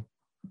 что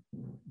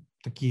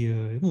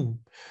такие, ну,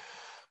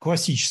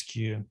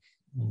 классические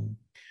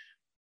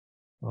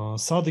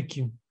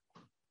садыки.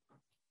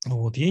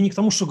 Вот. Я не к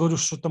тому, что говорю,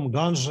 что там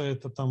ганжа,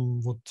 это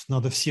там вот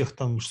надо всех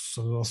там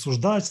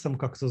осуждать, там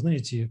как-то,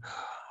 знаете,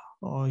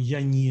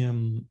 я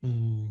не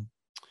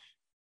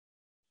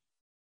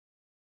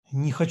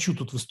хочу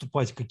тут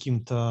выступать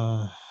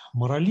каким-то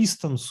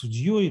моралистом,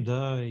 судьей,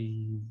 да,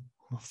 и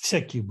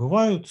всякие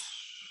бывают.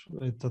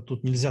 Это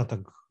тут нельзя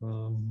так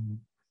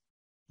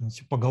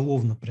знаете,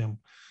 поголовно прям.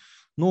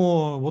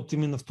 Но вот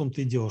именно в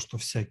том-то и дело, что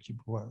всякие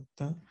бывают,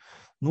 да.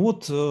 Ну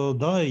вот,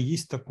 да,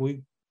 есть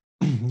такой,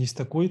 есть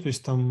такой, то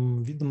есть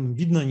там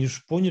видно, они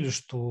же поняли,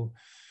 что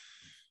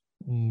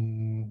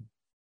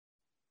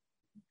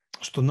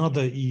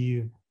надо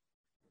и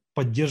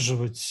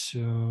поддерживать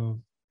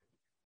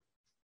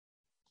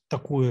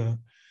такое,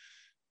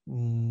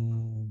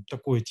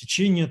 такое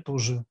течение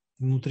тоже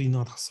внутри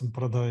Надха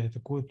Сампрадай,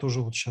 такое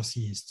тоже вот сейчас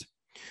есть.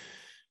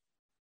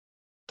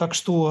 Так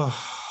что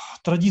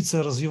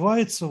традиция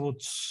развивается.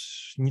 Вот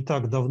не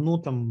так давно,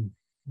 там,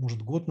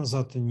 может, год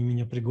назад они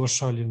меня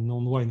приглашали на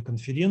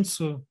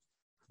онлайн-конференцию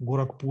в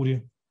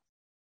Горакпуре,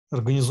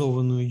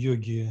 организованную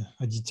йоги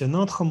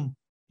Адитянатхом.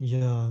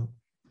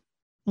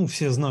 Ну,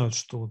 все знают,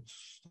 что вот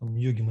там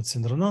йоги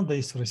Матсиндрананда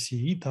есть в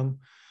России, и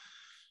там,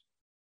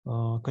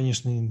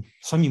 конечно, и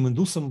самим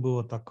индусам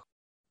было так.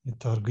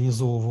 Это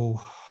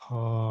организовывал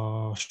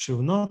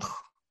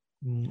Шивнатх,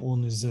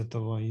 он из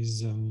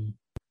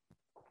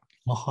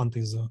Маханты,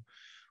 из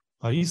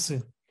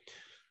Арисы.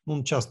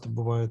 Он часто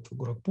бывает в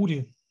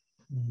Горакпуре,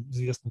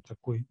 известный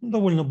такой, ну,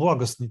 довольно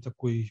благостный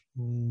такой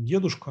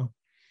дедушка.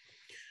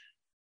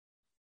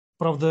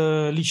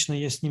 Правда, лично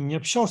я с ним не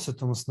общался,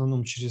 там в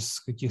основном через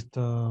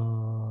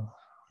каких-то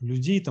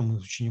людей, там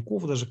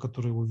учеников даже,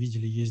 которые его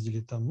видели,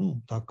 ездили там,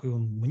 ну, так, и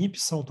он мне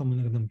писал, там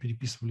иногда мы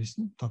переписывались,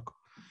 ну, так.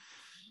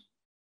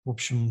 В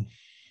общем,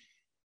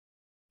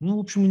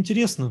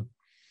 интересно.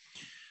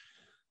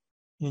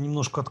 Я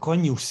немножко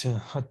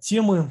отклонился от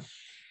темы.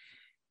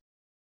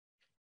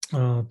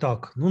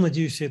 Так, ну,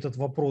 надеюсь, я этот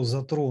вопрос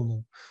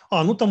затронул.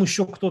 Ну, там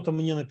еще кто-то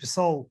мне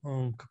написал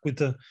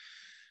какое-то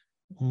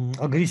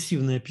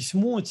агрессивное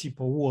письмо,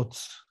 типа, вот,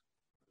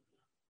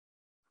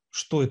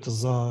 что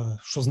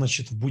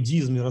значит в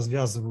буддизме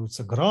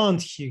развязываются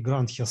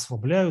грантхи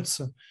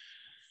ослабляются.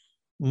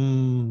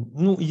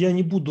 Ну, я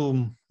не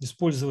буду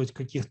использовать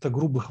каких-то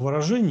грубых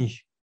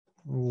выражений.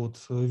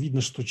 Вот,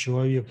 видно, что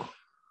человек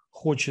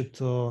хочет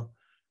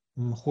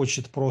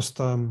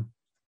просто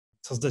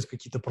создать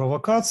какие-то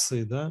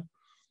провокации, да,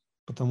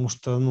 потому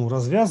что, ну,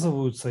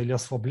 развязываются или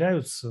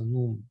ослабляются,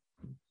 ну,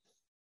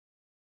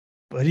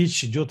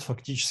 речь идет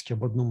фактически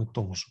об одном и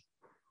том же.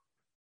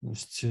 То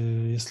есть,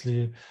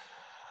 если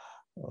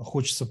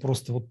хочется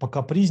просто вот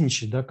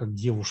покапризничать, да, как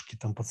девушки,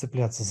 там,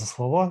 поцепляться за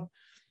слова,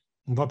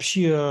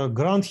 вообще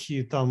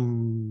грантхи,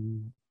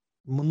 там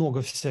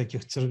много всякой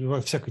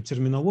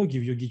терминологии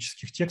в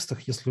йогических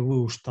текстах, если вы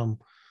уж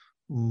там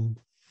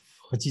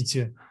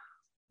хотите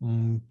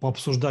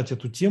пообсуждать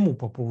эту тему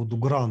по поводу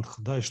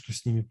грантх, да, и что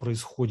с ними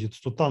происходит,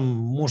 то там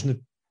можно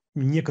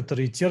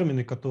некоторые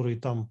термины, которые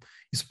там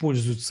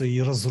используются,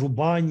 и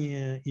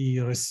разрубание, и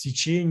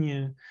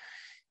рассечение,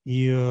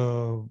 и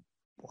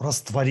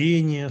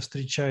растворение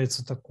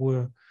встречается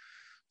такое.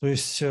 То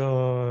есть,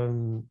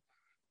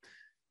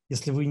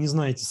 если вы не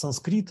знаете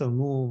санскрита,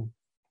 ну,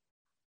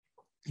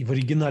 и в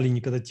оригинале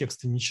никогда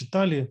тексты не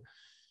читали,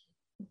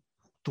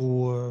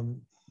 то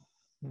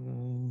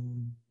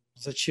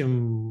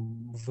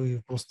зачем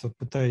вы просто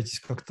пытаетесь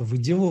как-то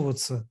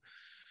выделываться?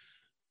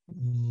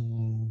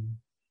 Не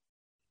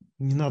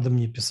надо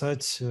мне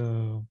писать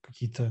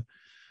какие-то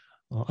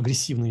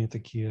агрессивные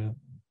такие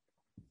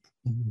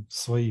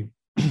свои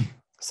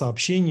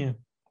сообщения.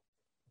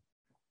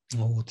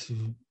 Вот.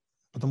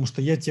 Потому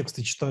что я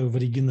тексты читаю в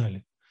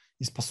оригинале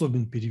и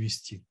способен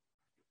перевести.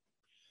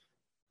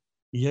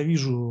 И я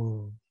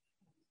вижу,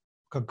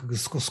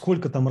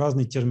 сколько там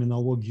разной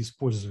терминологии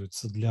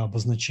используется для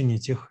обозначения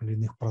тех или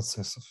иных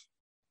процессов.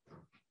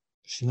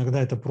 То есть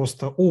иногда это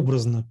просто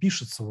образно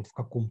пишется вот в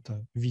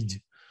каком-то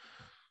виде,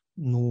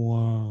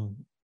 но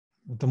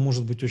это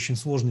может быть очень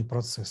сложный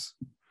процесс.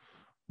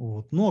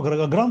 Вот. Ну,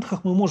 о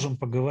грантах мы можем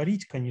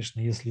поговорить,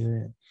 конечно,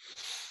 если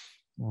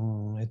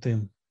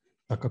это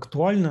так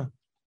актуально,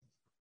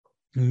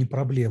 не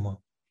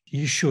проблема. И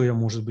еще я,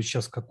 может быть,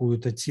 сейчас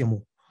какую-то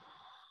тему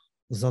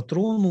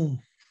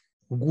затрону.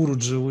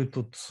 Гуруджи, вы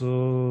тут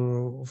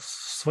в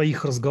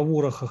своих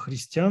разговорах о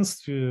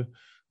христианстве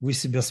вы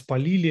себя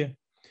спалили.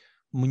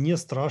 Мне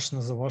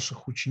страшно за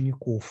ваших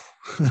учеников.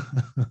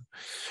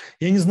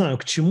 Я не знаю,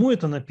 к чему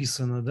это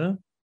написано, да?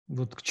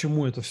 Вот к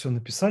чему это все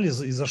написали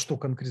и за что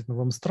конкретно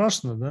вам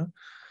страшно, да?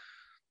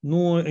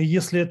 Но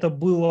если это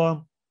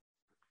было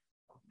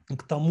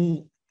к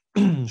тому,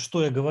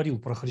 что я говорил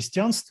про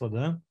христианство,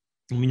 да,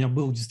 у меня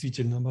было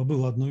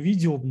одно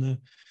видео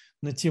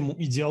на тему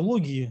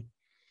идеологии,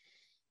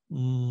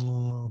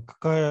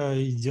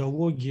 какая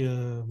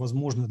идеология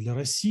возможна для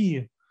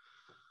России.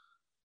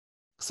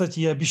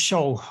 Кстати, я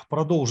обещал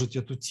продолжить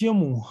эту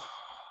тему,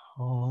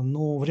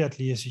 но вряд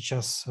ли я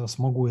сейчас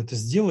смогу это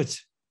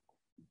сделать,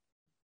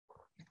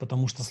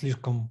 потому что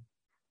слишком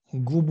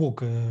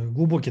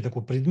глубокий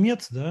такой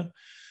предмет, да.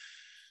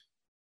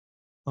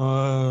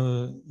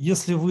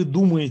 Если вы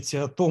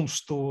думаете о том,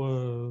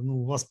 что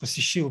ну, вас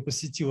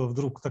посетила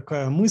вдруг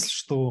такая мысль,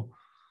 что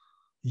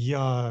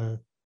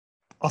я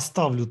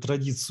оставлю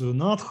традицию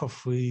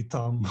надхов и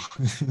там,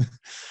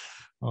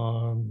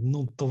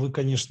 ну, то вы,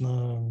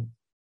 конечно,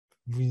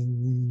 вы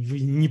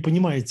не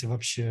понимаете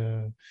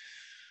вообще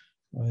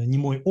ни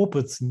мой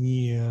опыт,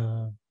 ни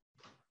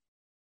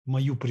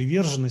мою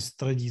приверженность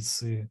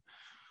традиции.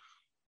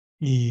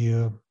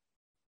 И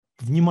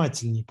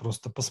внимательней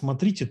просто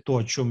посмотрите то,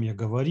 о чем я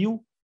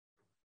говорил,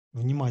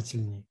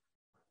 внимательней.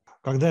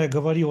 Когда я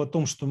говорил о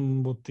том, что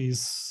вот и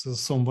с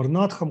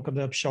Сомварнатхом,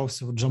 когда я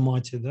общался в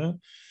Джамате, да,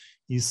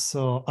 и с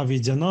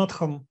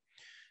Аведянатхом,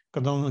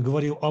 когда он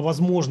говорил о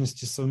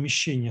возможности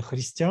совмещения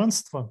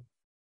христианства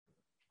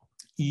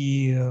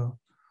и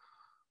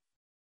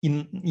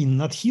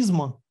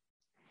надхизма,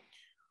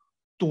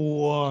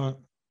 то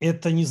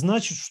это не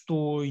значит,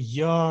 что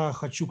я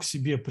хочу к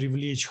себе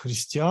привлечь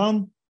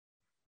христиан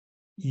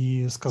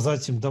и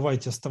сказать им: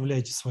 давайте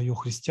оставляйте свое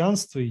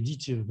христианство,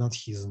 идите в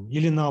надхизм.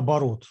 Или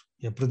наоборот,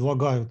 я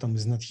предлагаю там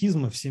из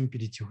надхизма всем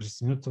перейти в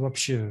христианство. Это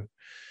вообще,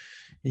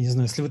 я не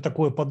знаю, если вы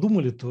такое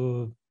подумали,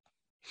 то,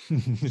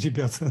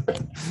 ребята,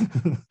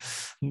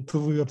 то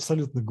вы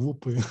абсолютно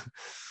глупые.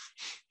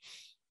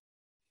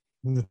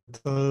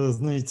 Это,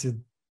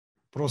 знаете,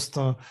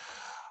 просто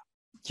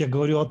я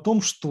говорю о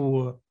том,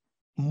 что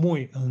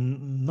мой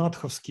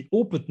надховский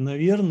опыт,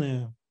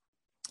 наверное,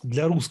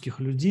 для русских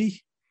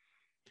людей,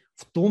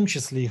 в том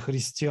числе и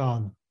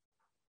христиан,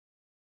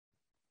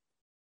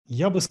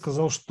 я бы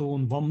сказал, что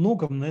он во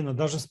многом, наверное,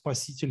 даже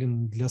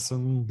спасителен для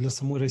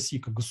самой России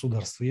как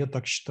государства. Я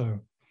так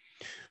считаю.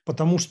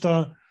 Потому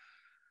что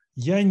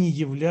я не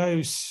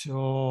являюсь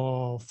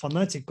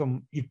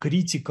фанатиком и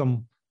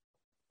критиком,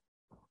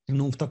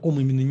 ну, в таком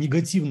именно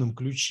негативном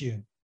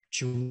ключе,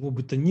 чего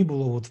бы то ни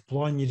было вот в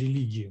плане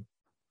религии.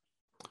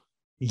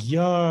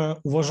 Я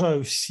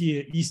уважаю все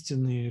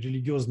истинные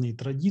религиозные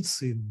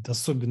традиции,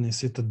 особенно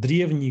если это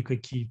древние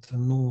какие-то,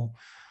 но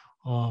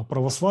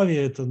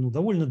православие – это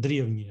довольно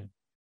древнее.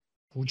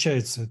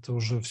 Получается, это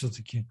уже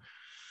все-таки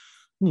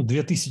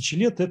 2000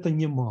 лет – это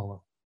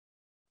немало.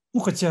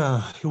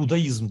 Хотя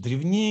иудаизм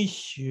древней,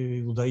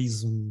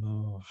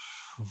 иудаизм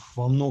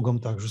во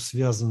многом также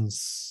связан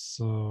с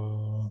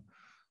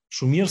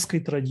шумерской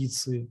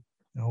традицией,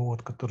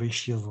 вот, которая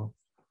исчезла.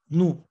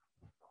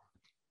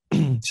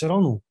 Все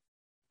равно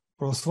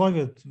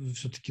православие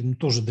все-таки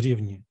тоже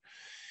древнее.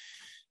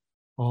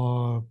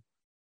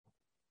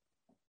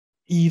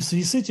 И в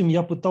связи с этим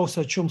я пытался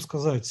о чем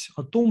сказать?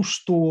 О том,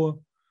 что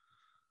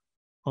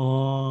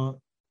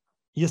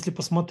если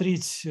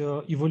посмотреть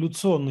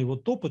эволюционный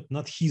вот опыт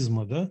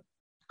надхизма, да,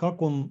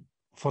 как он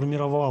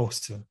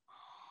формировался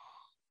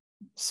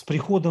с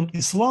приходом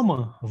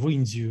ислама в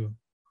Индию,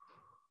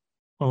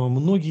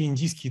 многие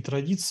индийские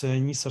традиции,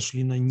 они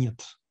сошли на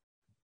нет.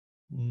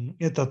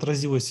 Это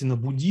отразилось и на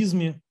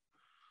буддизме.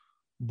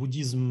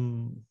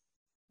 Буддизм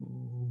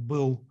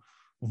был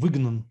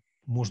выгнан,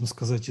 можно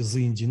сказать, из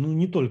Индии,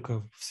 не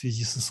только в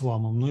связи с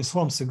исламом, но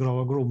ислам сыграл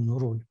огромную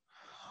роль.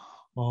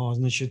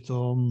 Значит,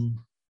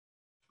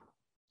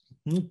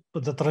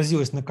 это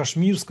отразилось на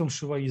кашмирском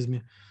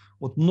шиваизме.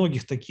 Вот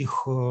многих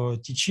таких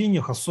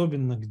течениях,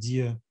 особенно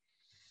где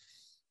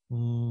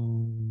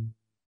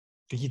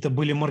какие-то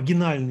были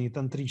маргинальные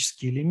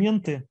тантрические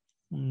элементы,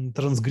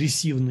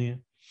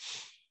 трансгрессивные,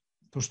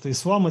 потому что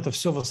ислам это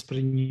все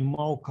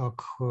воспринимал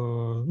как,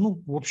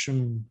 в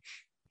общем,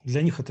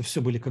 для них это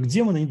все были как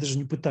демоны, они даже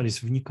не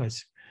пытались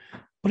вникать.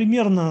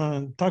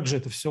 Примерно так же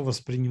это все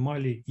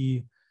воспринимали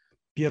и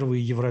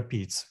первые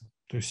европейцы.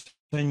 То есть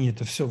они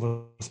это все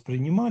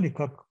воспринимали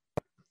как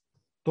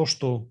то,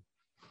 что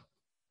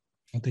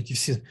вот эти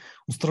все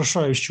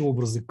устрашающие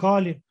образы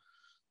Кали,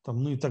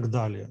 там, и так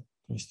далее.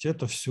 То есть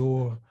это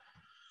все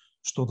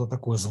что-то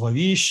такое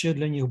зловещее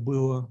для них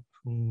было.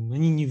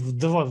 Они не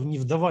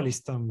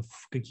вдавались там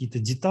в какие-то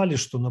детали,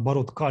 что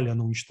наоборот Кали,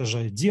 она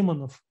уничтожает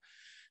демонов.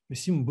 То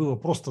есть им было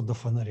просто до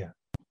фонаря.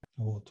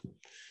 Вот.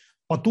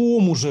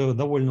 Потом уже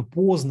довольно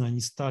поздно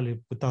они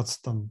стали пытаться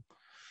там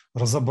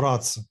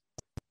разобраться,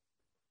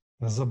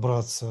 с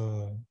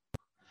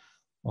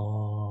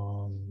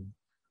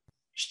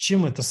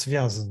чем это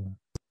связано.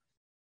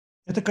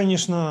 Это,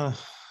 конечно,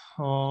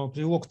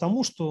 привело к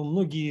тому, что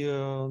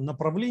многие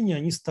направления,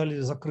 они стали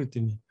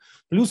закрытыми.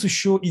 Плюс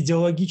еще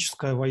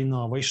идеологическая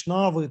война.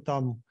 Вайшнавы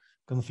там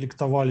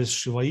конфликтовали с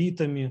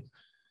шиваитами,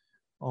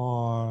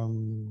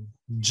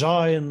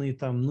 джайны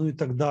там, и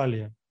так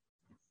далее.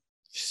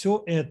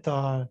 Все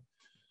это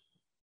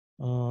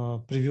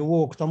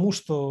привело к тому,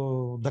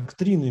 что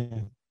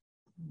доктрины,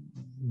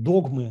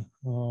 догмы,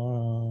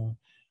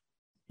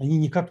 они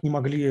никак не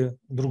могли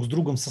друг с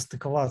другом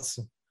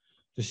состыковаться.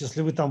 То есть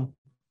если вы там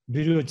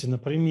берете,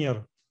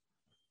 например,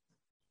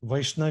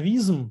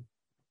 вайшнавизм,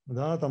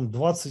 да, там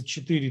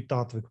 24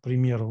 татвы, к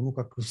примеру, ну,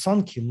 как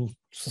санки, ну,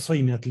 со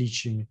своими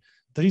отличиями,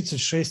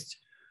 36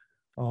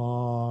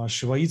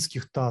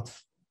 шиваитских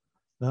татв.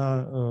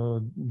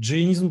 Да,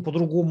 джайнизм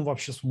по-другому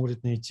вообще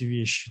смотрит на эти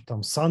вещи.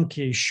 Там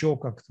санкья еще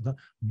как-то. Да.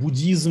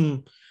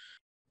 Буддизм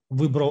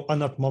выбрал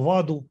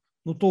анатмаваду.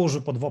 Ну, тоже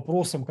под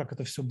вопросом, как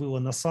это все было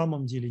на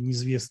самом деле,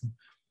 неизвестно.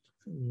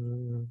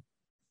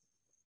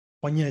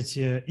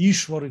 Понятия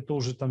Ишвары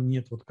тоже там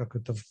нет, вот как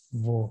это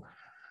в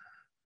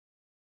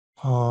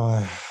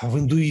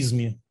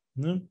индуизме.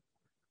 Да.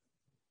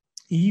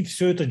 И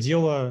все это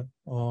дело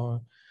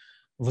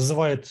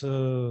вызывает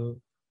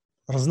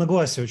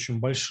разногласия очень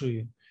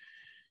большие.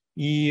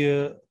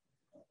 И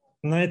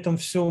на этом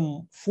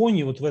всем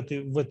фоне, вот в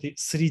этой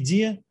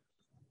среде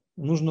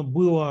нужно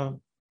было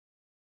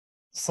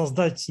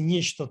создать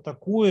нечто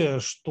такое,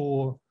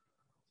 что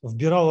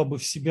вбирало бы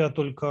в себя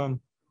только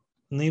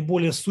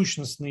наиболее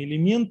сущностные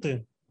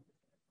элементы,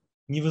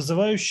 не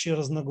вызывающие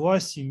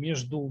разногласий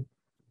между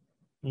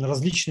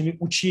различными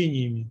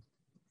учениями.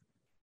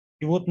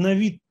 И вот на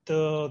вид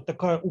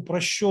такая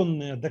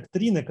упрощенная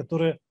доктрина,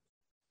 которая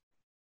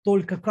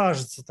только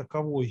кажется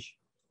таковой,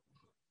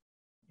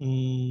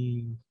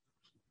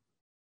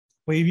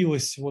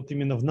 появилась вот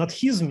именно в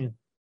надхизме,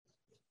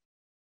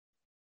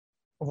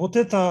 вот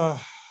это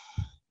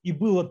и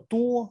было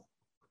то,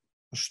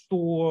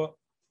 что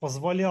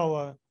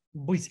позволяло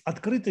быть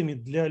открытыми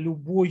для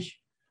любой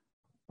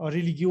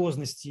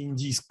религиозности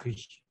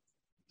индийской,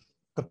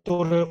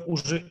 которая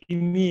уже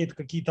имеет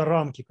какие-то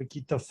рамки,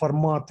 какие-то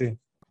форматы,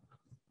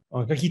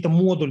 какие-то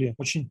модули,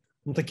 очень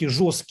ну, такие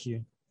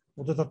жесткие.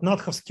 Вот этот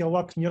надховский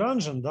алак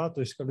ниранджан, да, то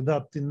есть когда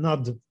ты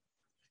над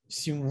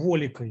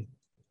символикой,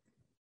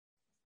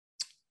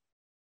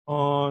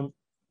 вот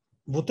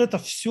это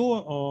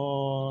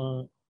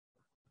все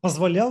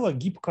позволяло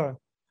гибко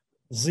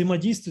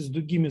взаимодействовать с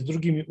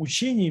другими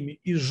учениями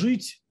и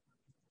жить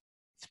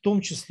в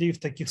том числе и в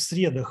таких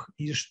средах.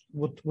 И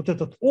вот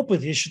этот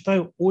опыт, я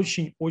считаю,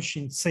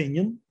 очень-очень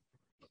ценен,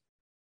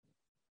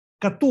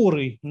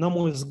 который, на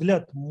мой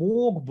взгляд,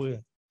 мог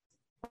бы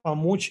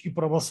помочь и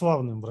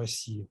православным в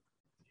России,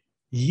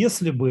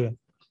 если бы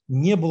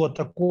не было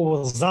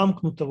такого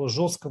замкнутого,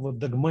 жесткого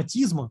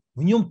догматизма.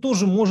 В нем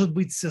тоже может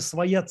быть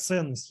своя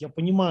ценность. Я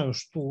понимаю,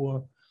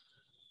 что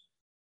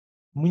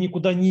мы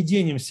никуда не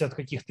денемся от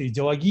каких-то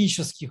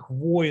идеологических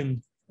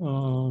войн,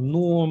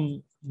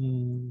 но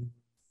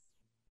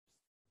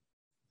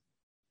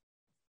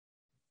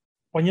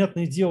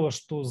понятное дело,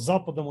 что с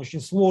Западом очень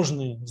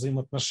сложные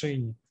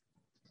взаимоотношения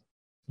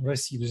в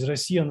России. То есть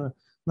Россия она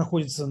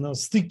находится на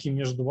стыке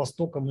между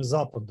Востоком и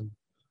Западом.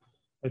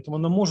 Поэтому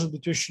она может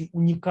быть очень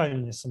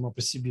уникальной сама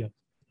по себе.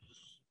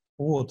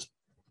 Вот.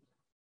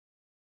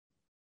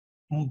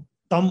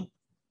 Там,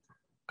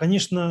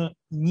 конечно,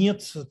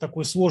 нет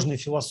такой сложной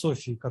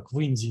философии, как в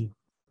Индии.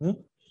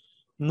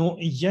 Но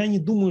я не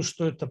думаю,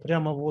 что это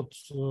прямо вот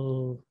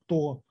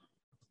то,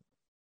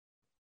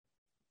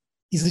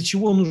 из-за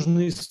чего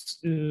нужно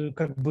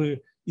как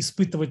бы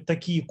испытывать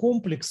такие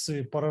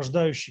комплексы,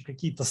 порождающие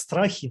какие-то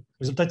страхи,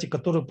 в результате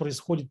которых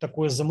происходит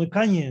такое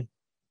замыкание,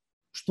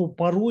 что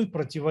порой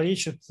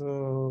противоречит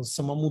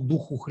самому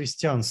духу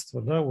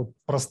христианства, да, вот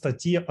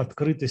простоте,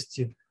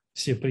 открытости,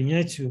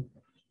 всепринятию.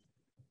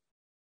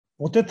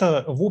 Вот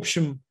это, в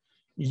общем,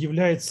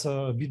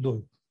 является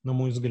бедой, на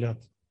мой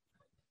взгляд.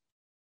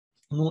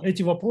 Но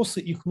эти вопросы,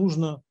 их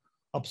нужно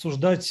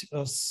обсуждать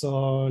с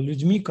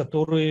людьми,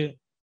 которые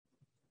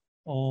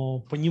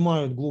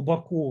понимают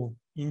глубоко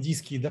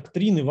индийские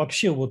доктрины,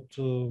 вообще вот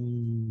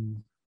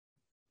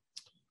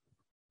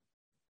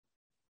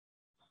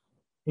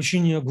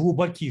очень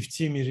глубоки в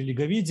теме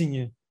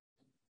религоведения,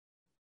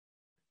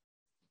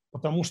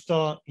 потому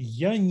что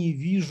я не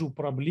вижу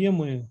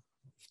проблемы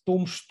в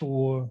том,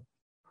 что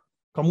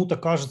кому-то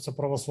кажется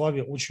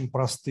православие очень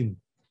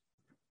простым.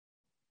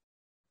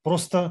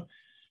 Просто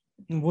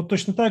вот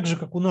точно так же,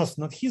 как у нас в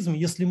надхизме,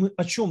 если мы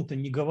о чем-то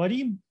не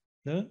говорим,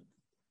 да,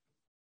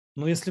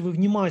 но если вы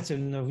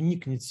внимательно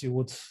вникнете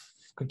вот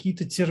в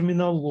какие-то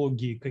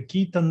терминологии,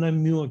 какие-то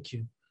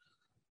намеки,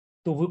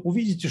 то вы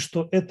увидите,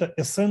 что это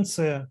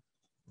эссенция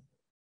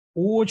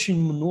очень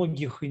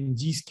многих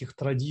индийских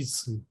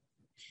традиций.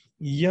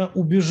 И я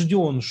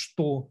убежден,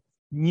 что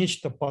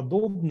нечто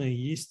подобное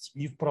есть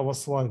и в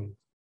православии.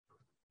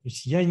 То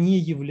есть я не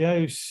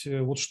являюсь,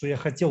 вот что я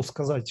хотел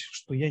сказать,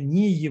 что я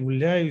не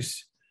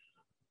являюсь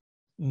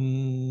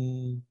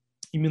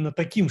именно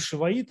таким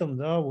шиваитом,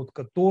 да, вот,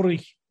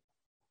 который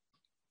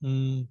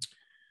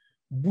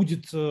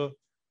будет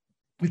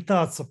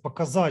пытаться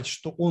показать,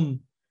 что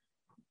он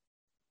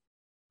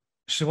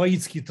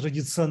шиваитский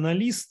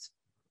традиционалист,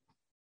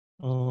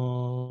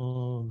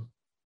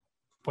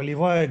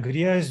 поливая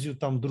грязью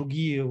там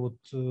другие вот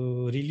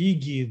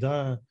религии,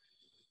 да,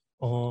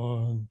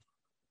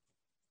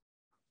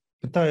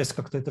 пытаясь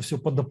как-то это все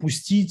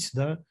подопустить,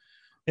 да,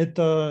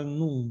 это,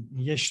 ну,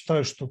 я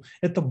считаю, что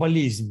это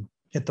болезнь,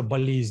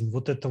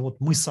 вот это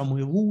вот мы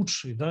самые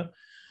лучшие, да,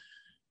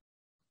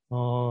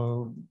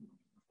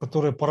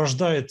 которая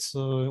порождает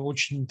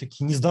очень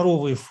такие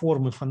нездоровые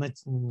формы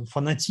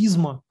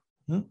фанатизма,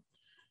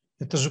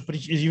 Это же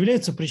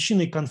является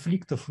причиной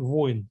конфликтов и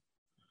войн.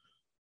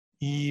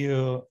 И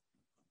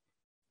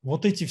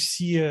вот эти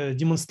все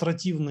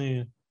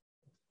демонстративные,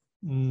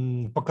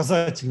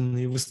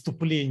 показательные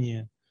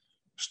выступления,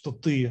 что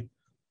ты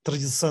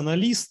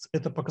традиционалист,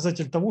 это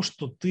показатель того,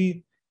 что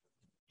ты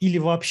или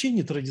вообще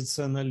не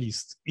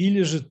традиционалист,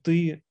 или же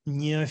ты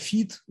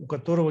неофит, у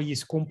которого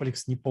есть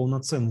комплекс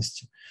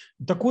неполноценности.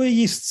 Такое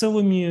есть с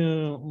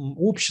целыми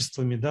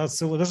обществами, да,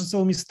 даже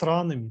целыми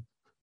странами.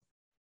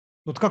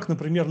 Вот как,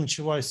 например,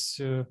 началась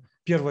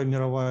Первая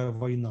мировая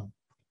война.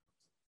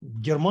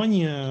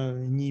 Германия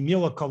не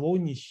имела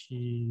колоний,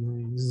 и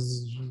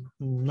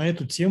на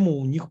эту тему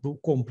у них был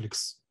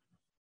комплекс.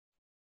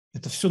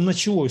 Это все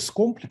началось с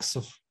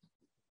комплексов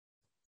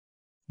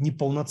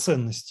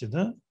неполноценности,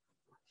 да?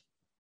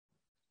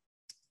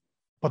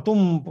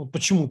 Потом,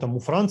 почему там у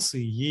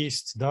Франции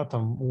есть, да,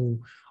 там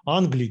у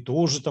Англии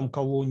тоже там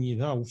колонии,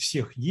 да, у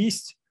всех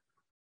есть,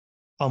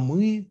 а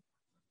мы,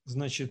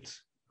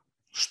 значит,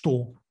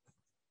 что?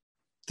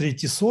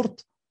 Третий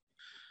сорт?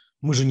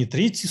 Мы же не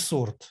третий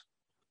сорт.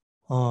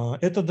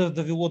 Это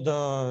довело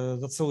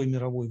до целой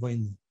мировой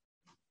войны.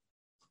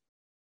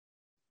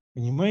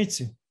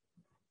 Понимаете?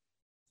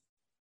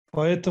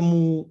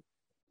 Поэтому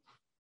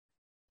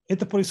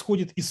это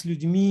происходит и с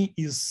людьми,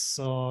 и с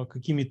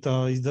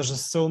какими-то, и даже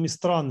с целыми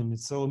странами,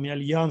 целыми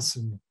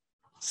альянсами,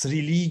 с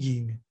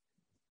религиями.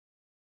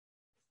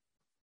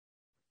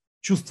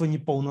 Чувство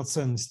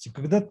неполноценности.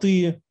 Когда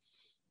ты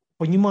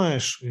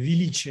понимаешь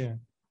величие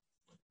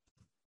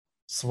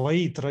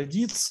своей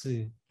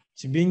традиции,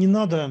 тебе не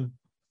надо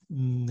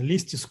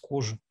лезть из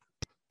кожи.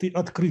 Ты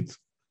открыт,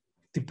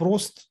 ты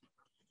прост,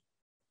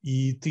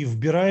 и ты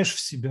вбираешь в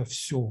себя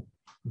все,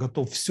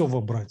 готов все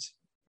вобрать.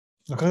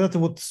 А когда ты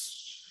вот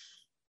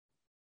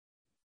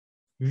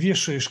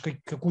вешаешь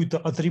какую-то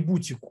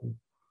атрибутику,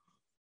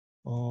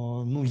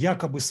 ну,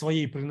 якобы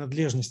своей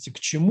принадлежности к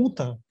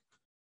чему-то,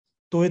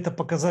 то это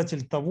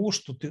показатель того,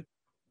 что ты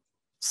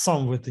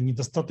сам в это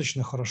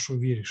недостаточно хорошо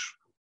веришь.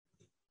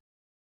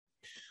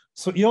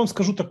 Я вам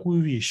скажу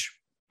такую вещь.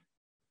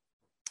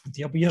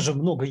 Я же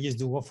много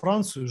ездил во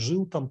Францию,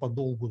 жил там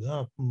подолгу,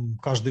 да,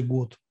 каждый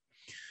год.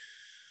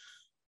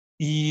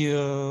 И,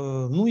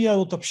 ну, я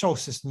вот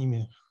общался с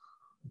ними.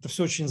 Это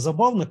все очень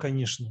забавно,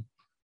 конечно.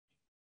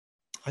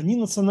 Они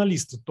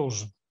националисты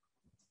тоже.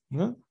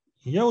 Да?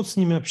 Я вот с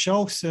ними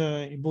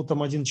общался, и был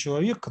там один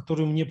человек,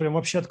 который мне прям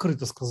вообще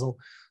открыто сказал: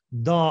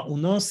 да, у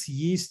нас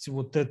есть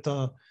вот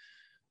это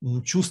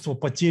чувство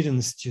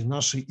потерянности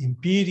нашей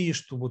империи,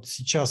 что вот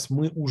сейчас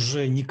мы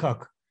уже не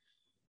как,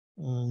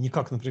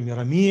 например,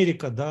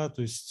 Америка, да,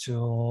 то есть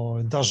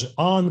даже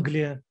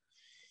Англия.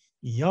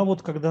 И я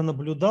вот когда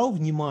наблюдал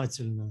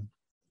внимательно,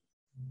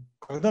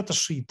 когда-то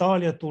же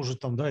Италия тоже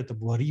там, да, это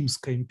была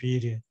Римская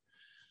империя.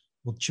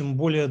 Вот чем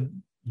более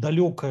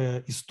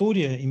далекая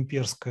история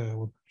имперская,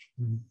 вот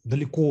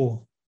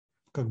далеко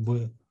как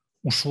бы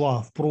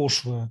ушла в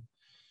прошлое,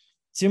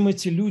 тем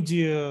эти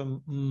люди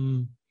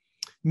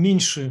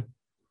меньше,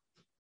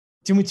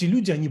 тем эти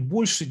люди, они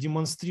больше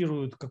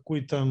демонстрируют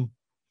какой-то,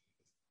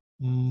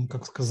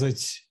 как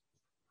сказать,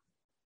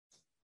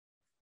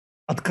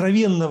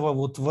 откровенного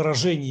вот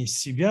выражения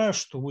себя,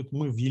 что вот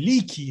мы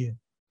великие,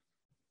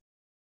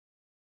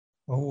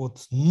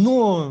 вот,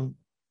 но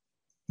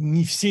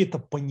не все это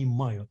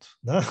понимают,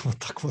 да, вот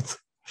так вот.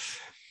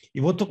 И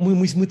вот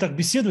мы так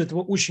беседуем, это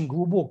очень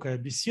глубокая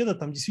беседа,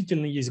 там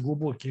действительно есть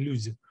глубокие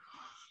люди.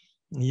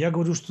 Я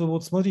говорю, что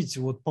вот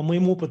смотрите, вот по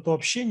моему опыту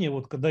общения,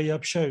 вот когда я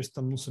общаюсь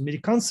там, ну, с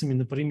американцами,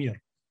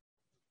 например,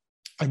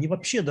 они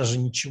вообще даже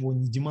ничего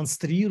не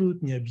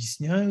демонстрируют, не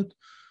объясняют.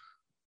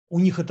 У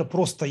них это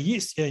просто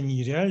есть, и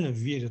они реально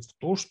верят в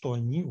то, что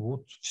они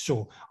вот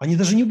все. Они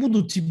даже не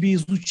будут тебе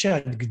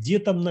изучать, где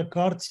там на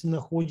карте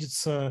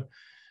находится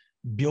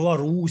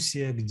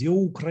Белоруссия, где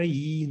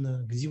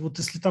Украина, где вот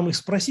если там их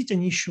спросить,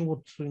 они еще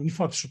вот не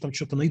факт, что там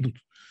что-то найдут.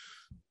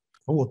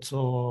 Вот,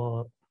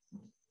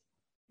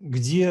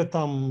 где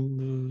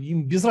там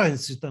им без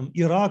разницы, там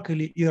Ирак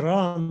или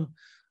Иран,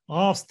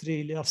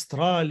 Австрия или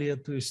Австралия,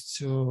 то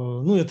есть,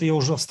 ну это я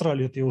уже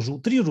Австралию, это я уже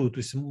утрирую, то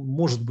есть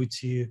может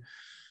быть и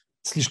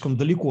слишком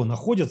далеко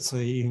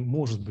находятся, и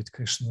может быть,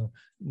 конечно,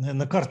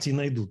 на карте и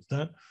найдут,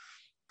 да.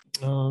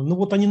 Ну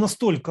вот они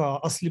настолько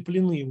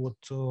ослеплены вот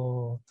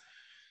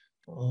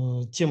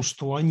тем,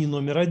 что они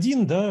номер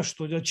один, да,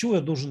 что от чего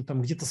я должен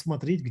там где-то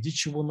смотреть, где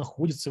чего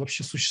находится,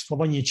 вообще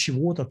существование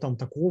чего-то там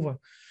такого.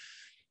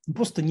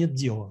 Просто нет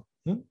дела.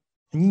 Да?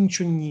 Они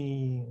ничего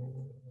не...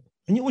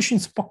 Они очень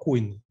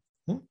спокойны.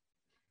 Да?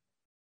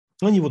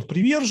 Они вот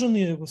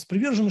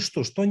привержены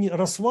что? Что они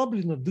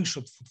расслабленно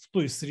дышат в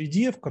той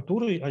среде, в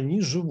которой они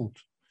живут.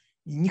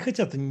 И не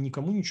хотят они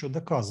никому ничего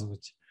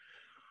доказывать.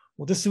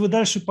 Вот если вы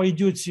дальше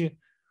пойдете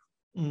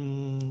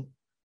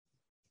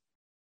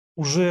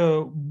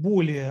уже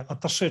более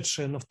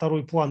отошедшая на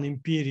второй план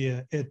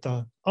империя –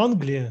 это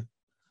Англия,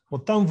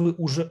 вот там вы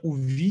уже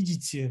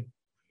увидите,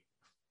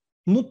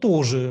 ну,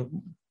 тоже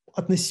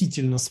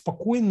относительно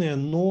спокойное,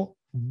 но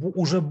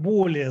уже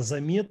более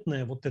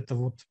заметное вот это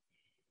вот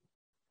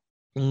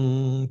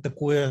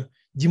такое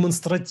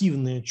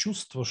демонстративное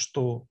чувство,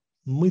 что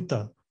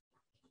мы-то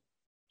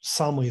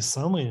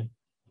самые-самые.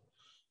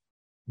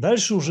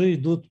 Дальше уже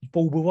идут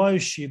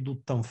поубывающие,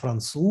 идут там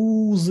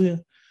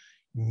французы,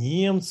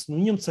 немцы. Ну,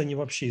 немцы, они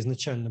вообще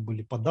изначально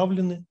были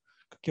подавлены,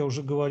 как я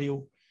уже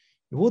говорил.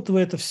 И вот вы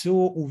это все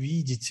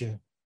увидите.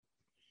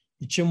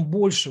 И чем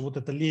больше вот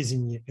это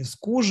лезение из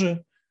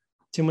кожи,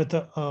 тем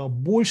это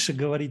больше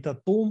говорит о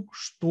том,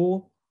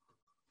 что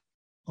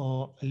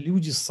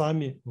люди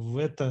сами в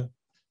это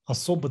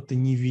особо-то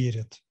не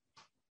верят.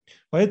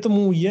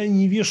 Поэтому я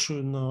не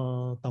вешаю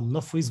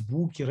на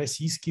Фейсбуке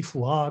российский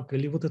флаг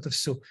или вот это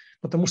все,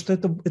 потому что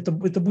это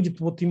будет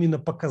вот именно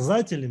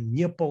показателем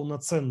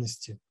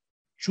неполноценности,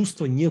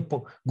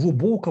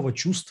 глубокого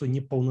чувства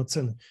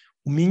неполноценности.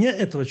 У меня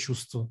этого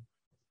чувства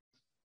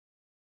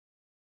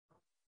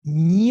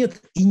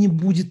нет и не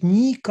будет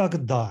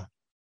никогда.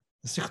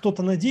 Если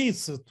кто-то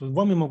надеется, то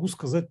вам я могу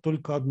сказать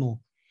только одно.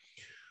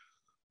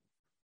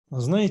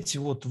 Знаете,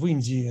 вот в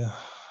Индии,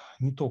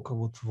 не только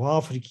вот в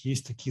Африке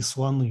есть такие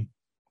слоны.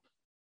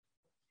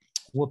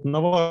 Вот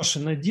на ваши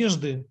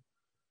надежды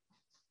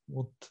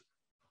вот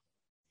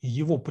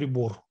его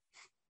прибор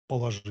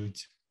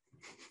положить.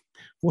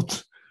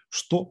 Вот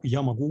что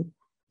я могу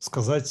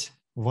сказать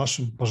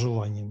вашим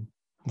пожеланиям,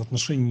 в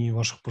отношении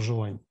ваших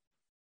пожеланий.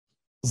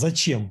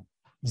 Зачем?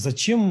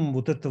 Зачем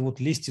вот это вот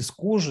лезть из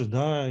кожи,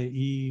 да,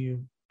 и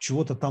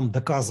чего-то там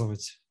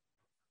доказывать?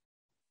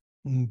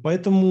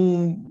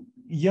 Поэтому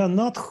я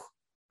надх,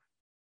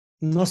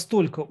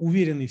 настолько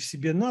уверенный в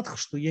себе надх,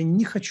 что я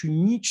не хочу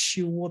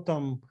ничего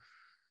там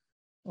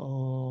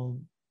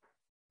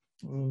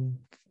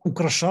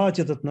украшать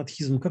этот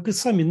надхизм, как и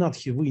сами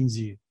надхи в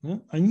Индии.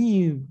 Да?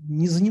 Они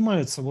не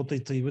занимаются вот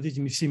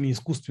этими всеми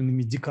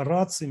искусственными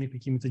декорациями,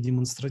 какими-то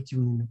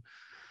демонстративными.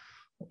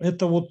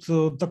 Это вот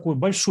такой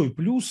большой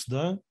плюс,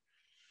 да,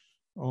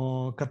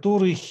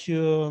 который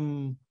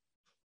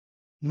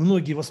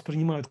многие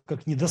воспринимают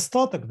как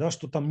недостаток, да,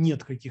 что там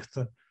нет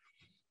каких-то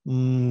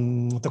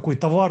такой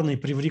товарной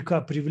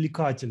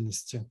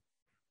привлекательности,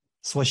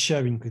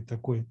 слащавенькой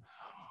такой,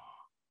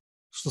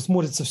 что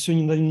смотрится все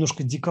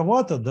немножко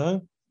диковато,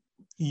 да,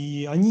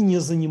 и они не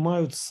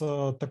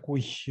занимаются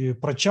такой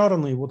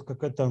прочаранной, вот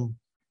как это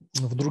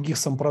в других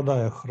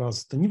сампрадаях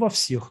развито. Не во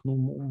всех, но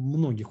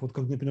многих, вот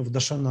как, например, в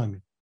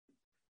Дашанаме.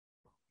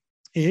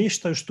 И я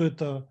считаю, что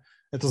это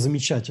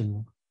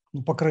замечательно.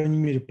 Ну, по крайней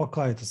мере,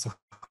 пока это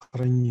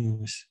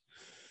сохранилось.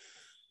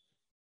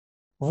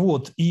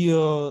 Вот. И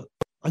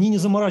они не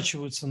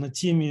заморачиваются на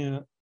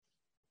теме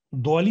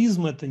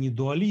дуализм, это не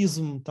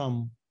дуализм,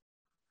 там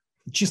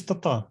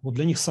чистота. Вот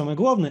для них самое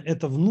главное –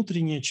 это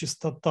внутренняя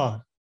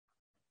чистота,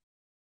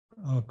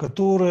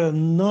 которая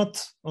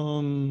над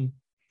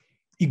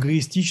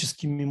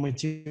эгоистическими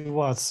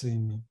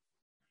мотивациями.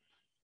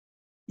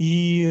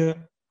 И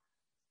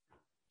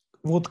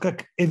вот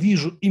как я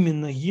вижу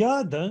именно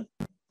я, да,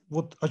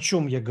 вот о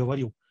чем я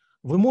говорил,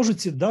 вы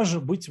можете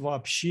даже быть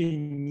вообще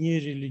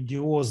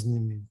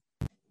нерелигиозными.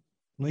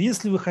 Но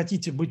если вы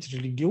хотите быть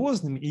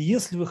религиозными, и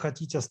если вы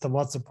хотите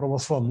оставаться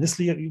православным,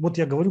 вот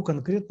я говорю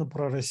конкретно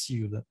про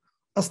Россию, да,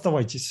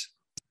 оставайтесь.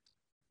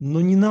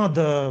 Но не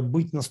надо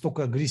быть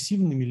настолько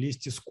агрессивными,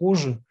 лезть из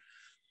кожи,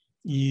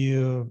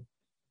 и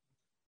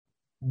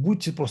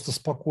будьте просто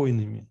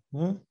спокойными.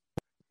 Да?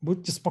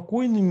 Будьте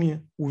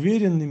спокойными,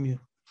 уверенными.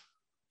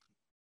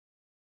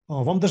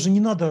 Вам даже не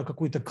надо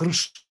какое-то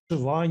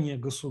крышевание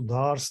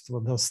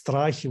государства, да,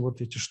 страхи вот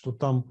эти, что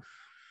там,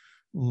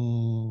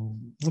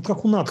 вот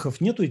как у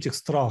надхов нету этих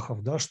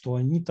страхов, да, что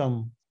они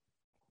там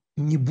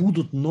не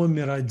будут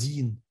номер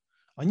один.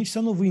 Они все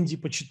равно в Индии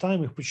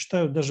почитаем, их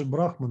почитают даже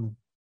брахманы.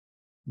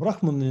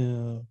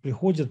 Брахманы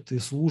приходят и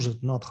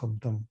служат надхам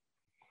там.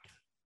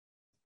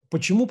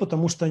 Почему?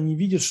 Потому что они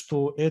видят,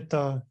 что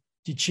это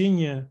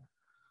течение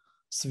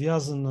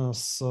связано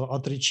с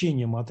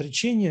отречением.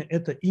 Отречение –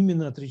 это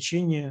именно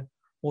отречение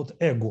от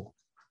эго,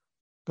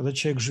 когда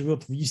человек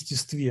живет в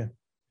естестве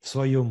в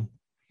своем.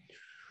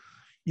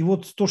 И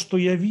вот то, что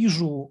я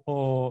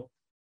вижу,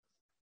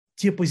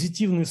 те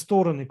позитивные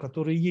стороны,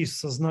 которые есть в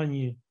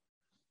сознании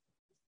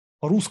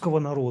русского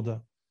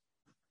народа,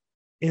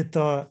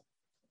 это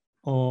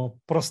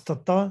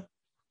простота,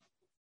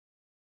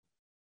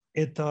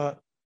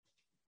 это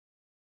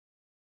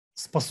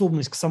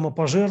способность к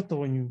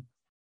самопожертвованию,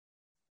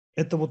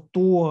 это вот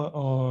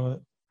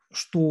то,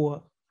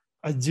 что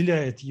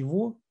отделяет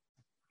его,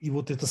 и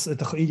вот это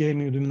я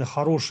имею в виду именно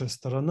хорошая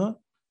сторона,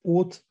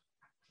 от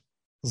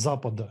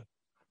Запада.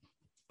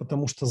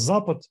 Потому что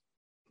Запад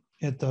 –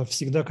 это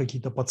всегда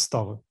какие-то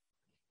подставы.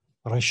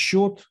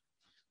 Расчет,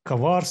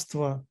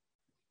 коварство,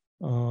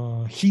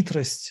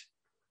 хитрость.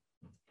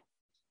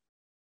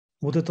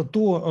 Вот это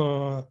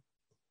то,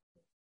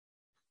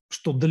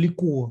 что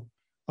далеко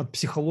от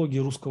психологии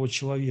русского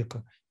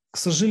человека. К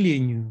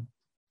сожалению,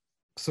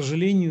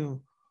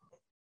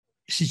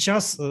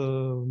 сейчас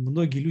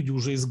многие люди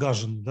уже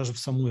изгажены, даже в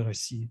самой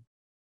России.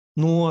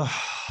 Но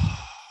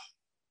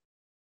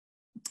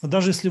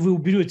даже если вы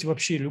уберете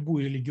вообще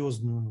любую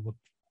религиозную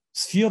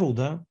сферу,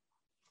 да,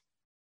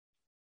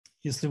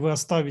 если вы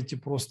оставите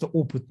просто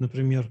опыт,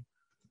 например,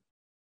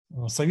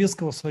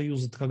 Советского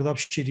Союза, когда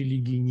вообще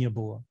религии не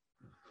было.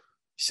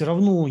 Все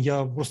равно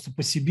я просто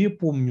по себе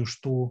помню,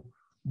 что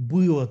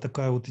была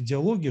такая вот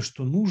идеология,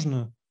 что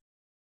нужно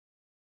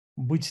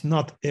быть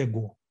над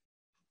эго.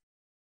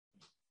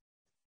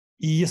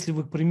 И если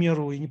вы, к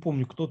примеру, я не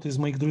помню, кто-то из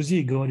моих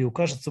друзей говорил,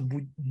 кажется,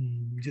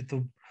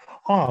 где-то...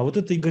 вот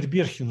это Игорь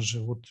Берхин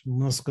же. Вот у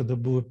нас, когда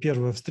была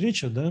первая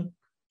встреча, да,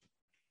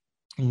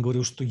 он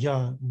говорил, что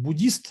я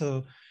буддист,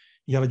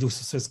 я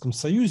родился в Советском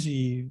Союзе,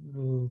 и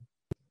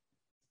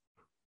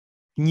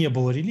не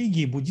было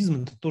религии,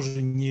 буддизм – это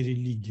тоже не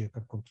религия,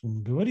 как вот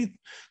он говорит.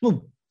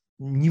 Ну,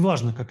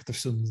 неважно, как это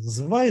все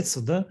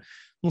называется, да,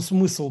 но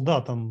смысл,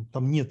 да, там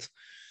нет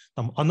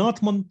там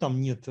анатман,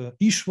 там нет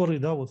ишвары,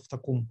 да, вот в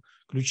таком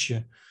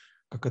ключе,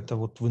 как это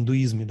вот в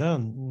индуизме,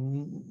 да.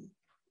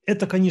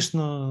 Это,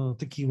 конечно,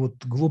 такие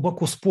вот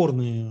глубоко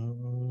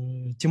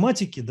спорные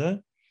тематики,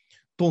 да,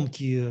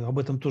 тонкие, об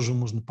этом тоже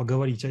можно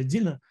поговорить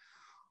отдельно,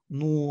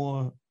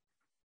 но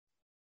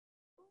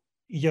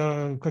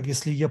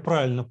если я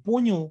правильно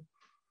понял,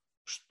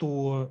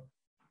 что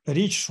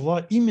речь шла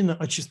именно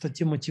о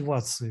чистоте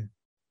мотивации,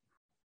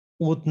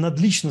 от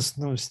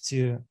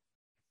надличностности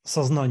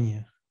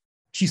сознания,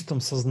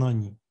 чистом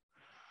сознании.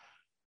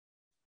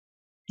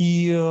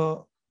 И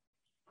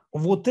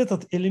вот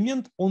этот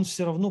элемент, он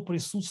все равно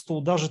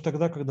присутствовал даже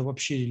тогда, когда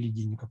вообще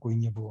религии никакой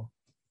не было.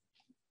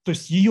 То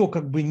есть ее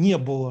как бы не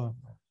было,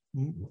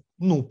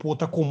 ну, по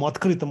такому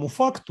открытому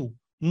факту,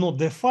 но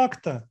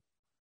де-факто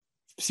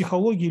в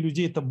психологии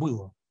людей это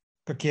было,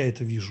 как я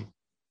это вижу.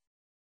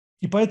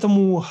 И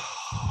поэтому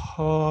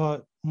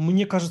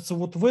мне кажется,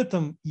 вот в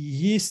этом и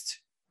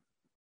есть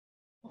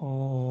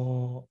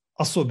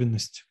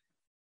особенность.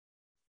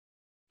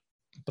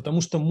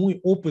 Потому что мой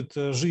опыт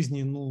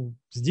жизни, ну,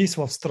 здесь,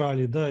 в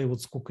Австралии, да, и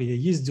вот сколько я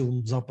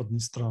ездил в западные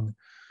страны,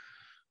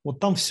 вот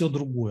там все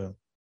другое.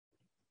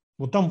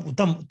 Вот там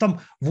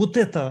вот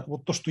это,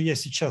 вот то, что я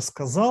сейчас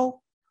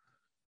сказал,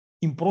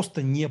 им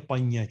просто не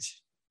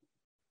понять.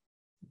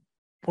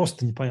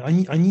 Просто не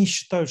понять. Они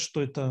считают,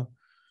 что это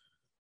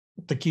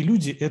такие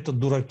люди – это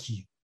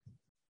дураки.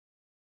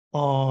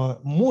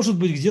 Может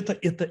быть, где-то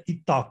это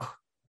и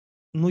так.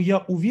 Но я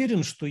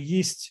уверен, что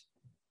есть,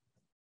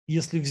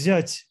 если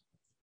взять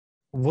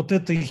вот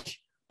этой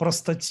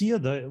простоте,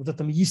 да, вот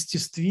этом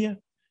естестве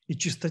и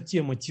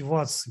чистоте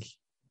мотиваций,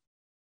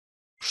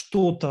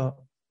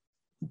 что-то,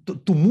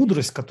 ту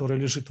мудрость, которая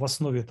лежит в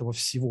основе этого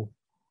всего,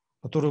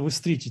 которую вы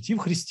встретите и в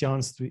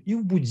христианстве, и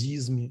в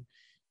буддизме,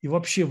 и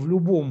вообще в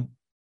любом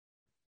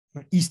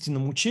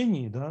истинном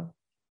учении, да,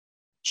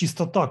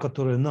 чистота,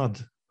 которая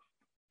над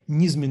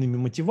низменными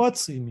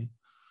мотивациями,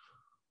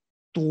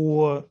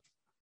 то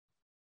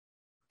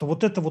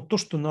вот это вот то,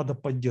 что надо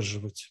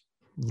поддерживать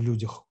в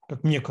людях,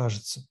 как мне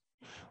кажется.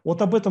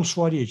 Вот об этом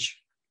шла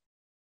речь.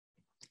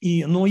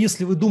 Но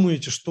если вы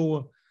думаете,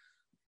 что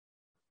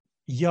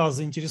я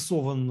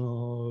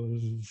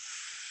заинтересован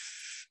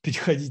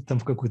переходить там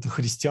в какое-то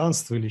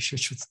христианство или еще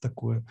что-то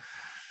такое,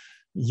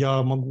 у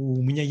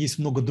меня есть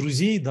много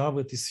друзей, да, в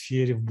этой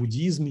сфере, в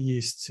буддизме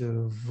есть,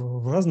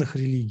 в разных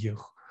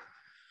религиях.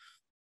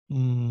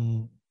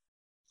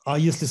 А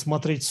если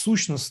смотреть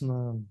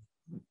сущностно,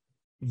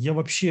 я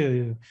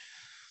вообще...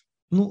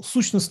 Ну,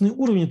 сущностный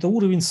уровень – это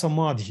уровень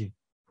самадхи.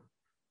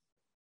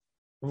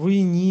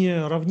 Вы не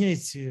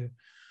равняете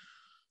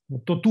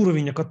тот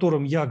уровень, о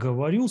котором я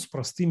говорю, с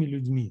простыми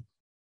людьми.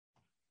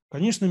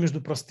 Конечно, между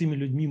простыми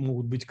людьми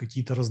могут быть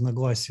какие-то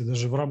разногласия,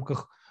 даже в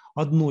рамках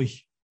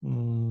одной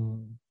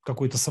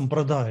какой-то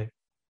сампрадаи.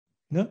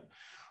 Да?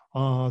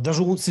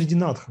 Даже среди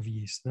надхов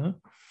есть. Да?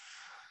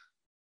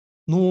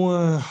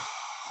 Но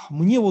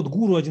мне вот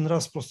гуру один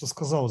раз просто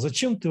сказал: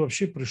 зачем ты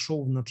вообще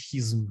пришел в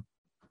надхизм?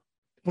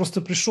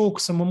 Просто пришел к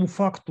самому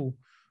факту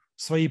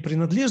своей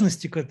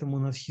принадлежности к этому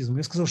надхизму.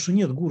 Я сказал, что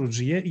нет,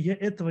 гуруджи, я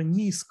этого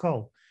не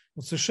искал.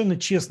 Вот совершенно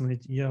честно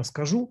я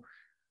скажу,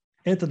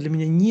 это для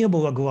меня не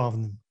было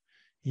главным.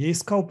 Я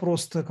искал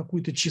просто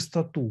какую-то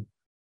чистоту.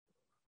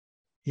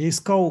 Я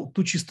искал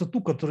ту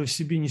чистоту, которую в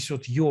себе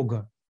несет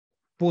йога,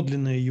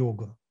 подлинная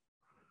йога.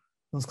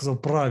 Он сказал: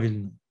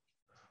 правильно,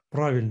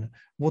 правильно.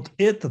 Вот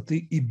это ты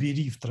и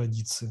бери в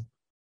традиции.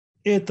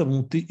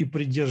 Этому ты и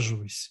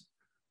придерживайся.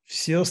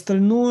 Все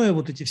остальное,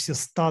 вот эти все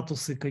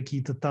статусы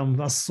какие-то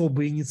там,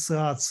 особые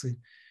инициации,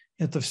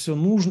 это все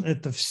нужно,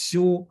 это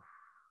все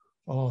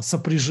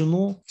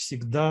сопряжено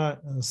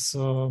всегда с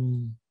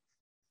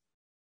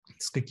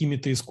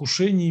какими-то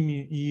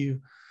искушениями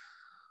и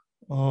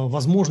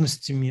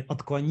возможностями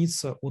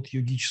отклониться от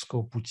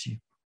йогического пути.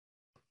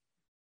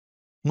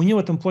 Мне в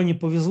этом плане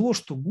повезло,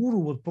 что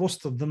гуру вот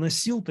просто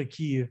доносил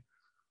такие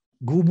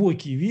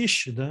глубокие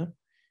вещи, да,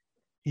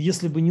 и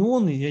если бы не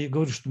он, я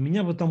говорю, что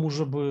меня бы там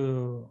уже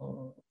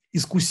бы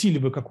искусили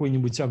бы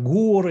какой-нибудь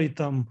агорой,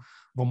 там,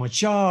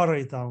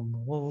 вамачарой, там,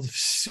 вот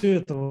все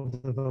это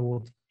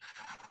вот,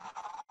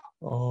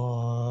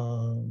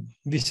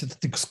 весь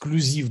этот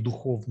эксклюзив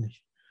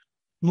духовный.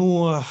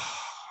 Но,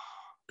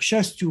 к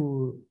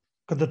счастью,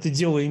 когда ты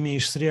дело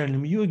имеешь с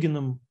реальным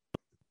йогином,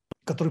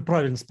 который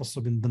правильно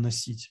способен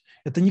доносить,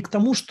 это не к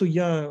тому, что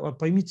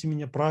поймите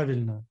меня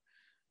правильно,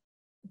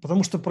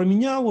 Потому что про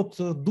меня вот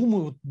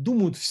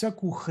думают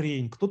всякую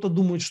хрень. Кто-то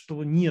думает,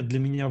 что нет, для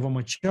меня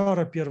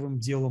вамачара первым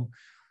делом.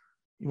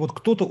 И вот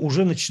кто-то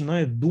уже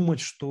начинает думать,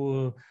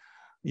 что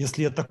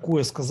если я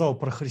такое сказал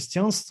про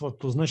христианство,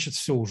 то значит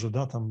все уже,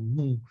 да, там,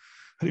 ну,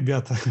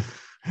 ребята,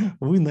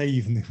 вы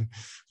наивны,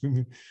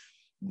 вы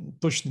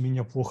точно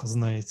меня плохо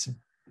знаете.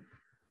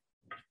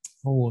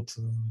 Вот,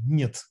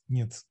 нет,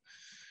 нет.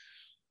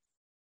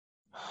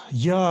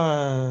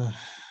 Я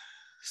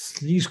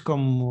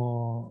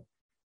слишком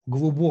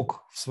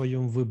глубок в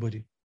своем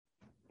выборе,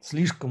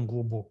 слишком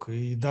глубок,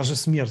 и даже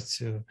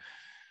смерть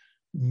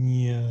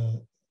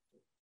не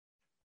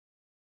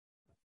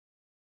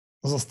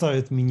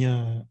заставит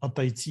меня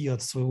отойти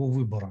от своего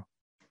выбора.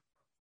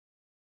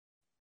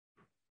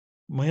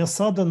 Моя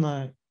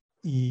садхана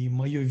и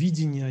мое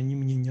видение, они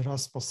мне не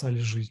раз спасали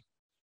жизнь.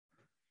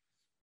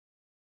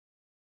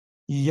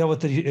 И я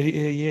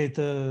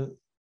это,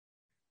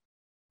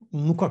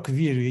 ну как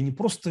верю, я не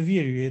просто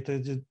верю,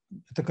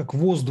 это как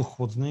воздух,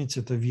 вот знаете,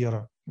 это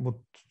вера.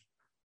 Вот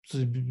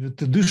ты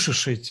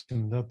дышишь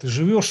этим, да, ты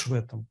живешь в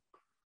этом.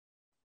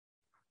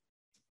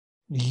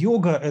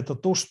 Йога – это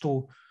то,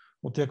 что…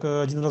 Вот я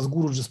один раз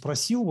Гуруджи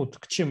спросил, вот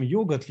к чем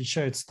йога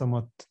отличается там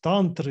от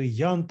тантры,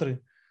 янтры.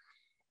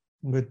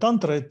 Он говорит,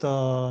 тантра –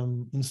 это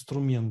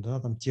инструмент, да,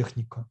 там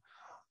техника.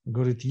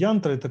 Говорит,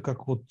 янтра – это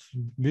как вот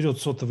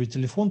берет сотовый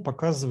телефон,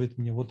 показывает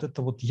мне, вот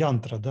это вот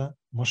янтра, да,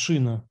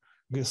 машина,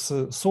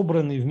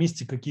 собранные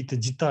вместе какие-то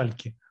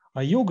детальки.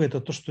 А йога –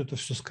 это то, что это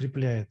все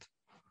скрепляет.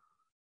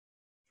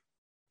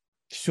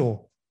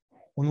 Все.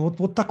 Он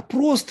вот так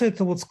просто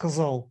это вот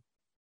сказал,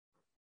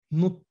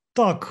 но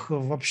так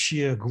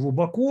вообще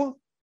глубоко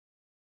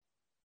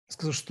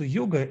сказал, что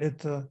йога –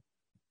 это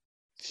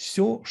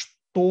все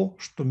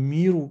что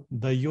миру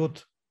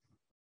дает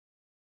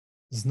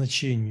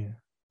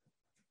значение.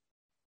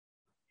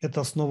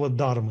 Это основа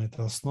дармы,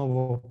 это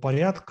основа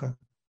порядка,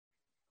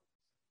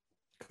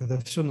 когда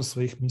все на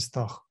своих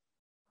местах.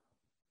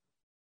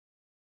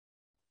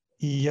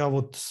 И я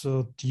вот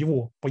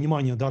его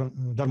понимание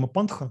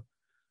дарма-пантха,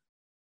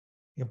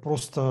 я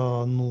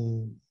просто,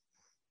 ну,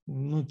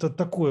 это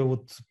такое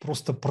вот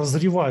просто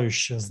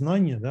прозревающее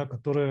знание, да,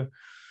 которое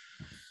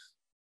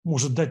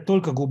может дать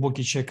только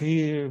глубокий человек.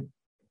 И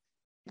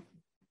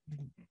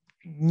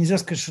нельзя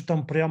сказать, что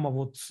там прямо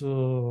вот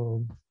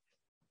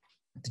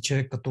это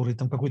человек, который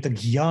там какой-то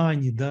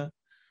гьяни, да,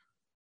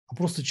 а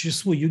просто через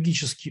свой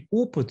йогический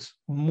опыт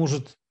он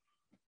может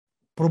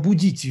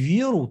пробудить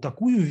веру,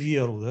 такую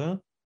веру, да,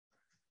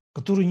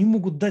 которую не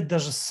могут дать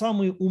даже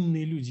самые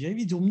умные люди. Я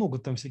видел много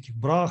там всяких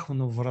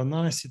брахманов,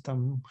 варанаси,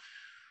 там,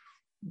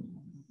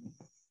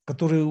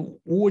 которые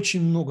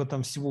очень много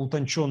там всего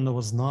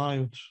утонченного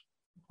знают.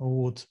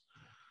 Вот.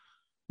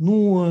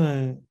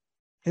 Но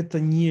это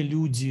не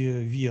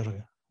люди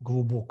веры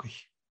глубокой.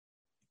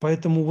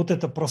 Поэтому вот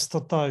эта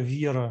простота,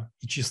 вера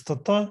и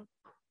чистота,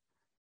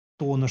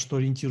 то, на что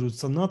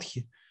ориентируются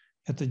надхи,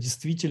 это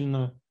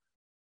действительно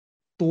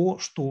то,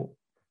 что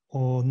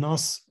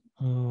нас,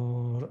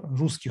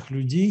 русских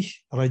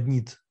людей,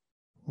 роднит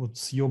вот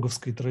с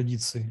йоговской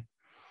традицией.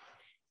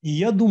 И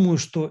я думаю,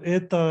 что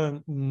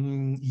это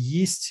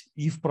есть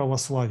и в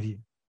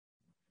православии.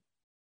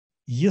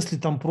 Если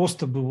там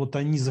просто бы вот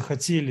они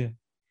захотели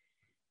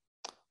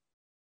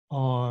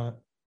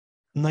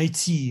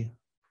найти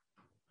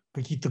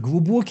какие-то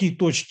глубокие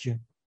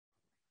точки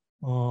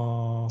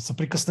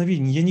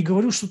соприкосновения, я не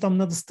говорю, что там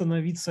надо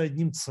становиться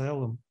одним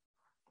целым.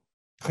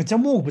 Хотя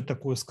мог бы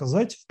такое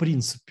сказать, в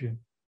принципе.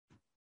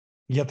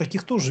 Я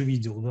таких тоже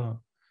видел,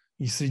 да,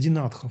 и среди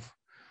надхов.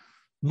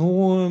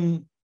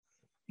 Но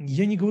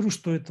я не говорю,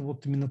 что это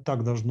вот именно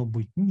так должно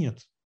быть.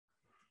 Нет.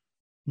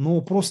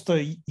 Но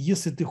просто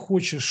если ты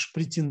хочешь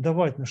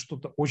претендовать на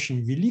что-то очень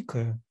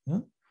великое,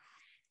 да,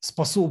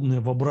 способное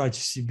вобрать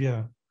в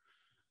себя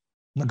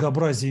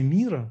многообразие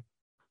мира,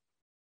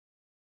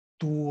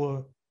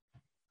 то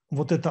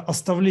вот это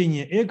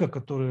оставление эго,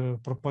 которое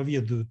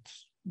проповедует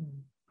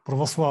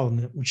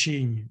православное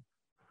учение,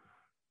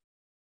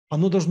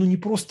 оно должно не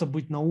просто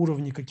быть на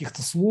уровне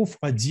каких-то слов,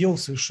 а дел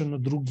совершенно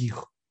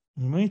других.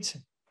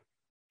 Понимаете?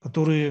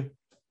 Которые,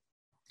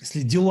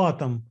 если дела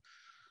там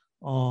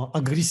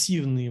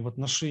агрессивные в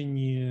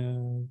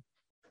отношении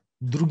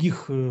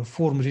других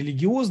форм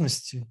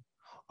религиозности,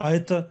 а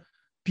это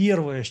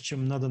первое, с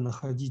чем надо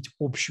находить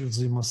общую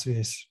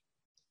взаимосвязь.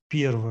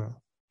 Первое.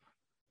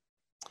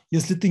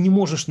 Если ты не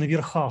можешь на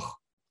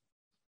верхах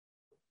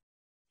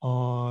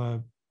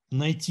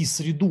найти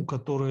среду,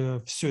 которая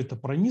все это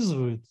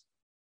пронизывает,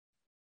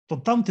 то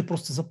там ты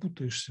просто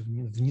запутаешься в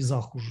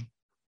низах уже.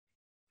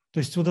 То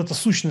есть вот эта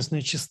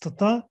сущностная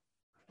чистота,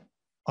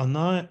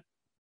 она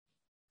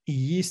и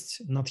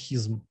есть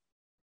надхизм.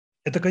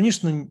 Это,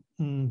 конечно,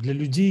 для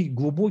людей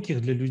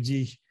глубоких, для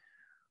людей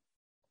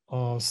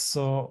с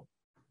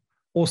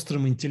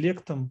острым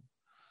интеллектом,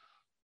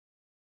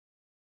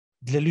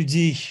 для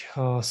людей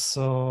с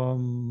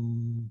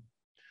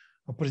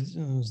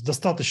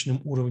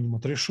достаточным уровнем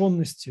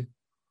отрешенности.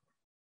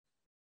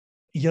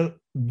 Я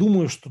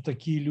думаю, что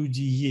такие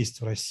люди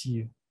есть в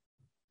России.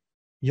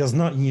 Я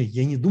знаю, нет,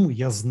 я не думаю,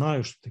 я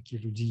знаю, что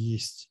такие люди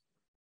есть.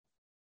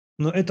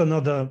 Но это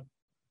надо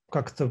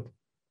как-то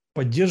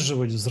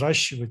поддерживать,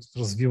 взращивать,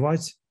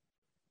 развивать.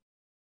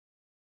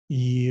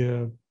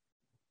 И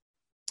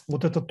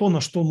вот это то, на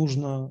что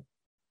нужно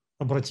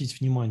обратить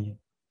внимание.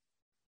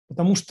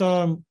 Потому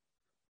что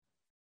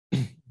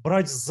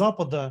брать с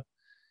Запада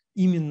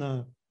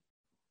именно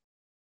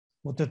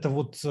вот эту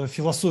вот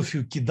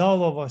философию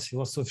кидалова,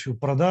 философию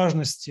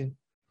продажности,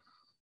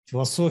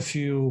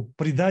 философию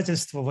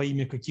предательства во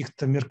имя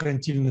каких-то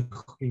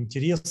меркантильных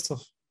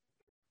интересов,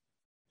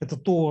 это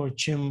то,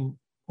 чем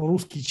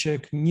русский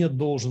человек не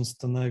должен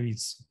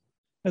становиться.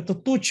 Это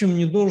то, чем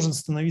не должен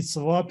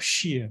становиться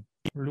вообще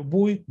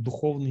любой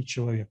духовный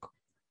человек.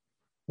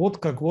 Вот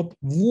как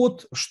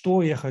вот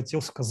что я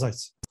хотел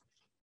сказать.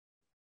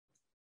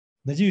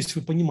 Надеюсь,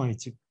 вы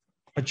понимаете,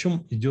 о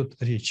чем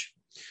идет речь.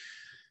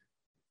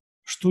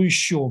 Что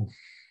еще?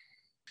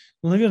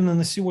 Ну, наверное,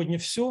 на сегодня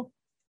все.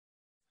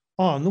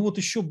 Ну вот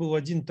еще был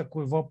один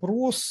такой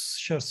вопрос.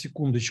 Сейчас,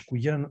 секундочку.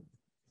 Я,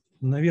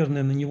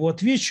 наверное, на него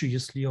отвечу,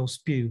 если я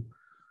успею.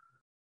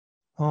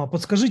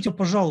 Подскажите,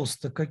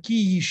 пожалуйста,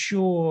 какие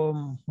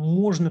еще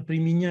можно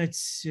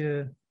применять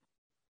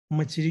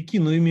материки,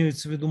 но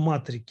имеются в виду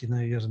матрики,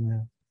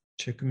 наверное.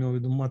 Человек имел в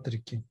виду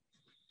матрики.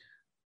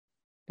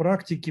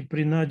 Практики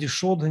при нади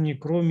шодхане,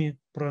 кроме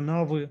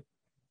пранавы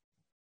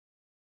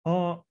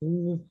ам,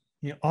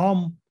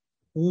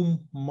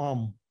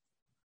 мам.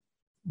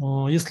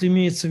 Если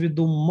имеется в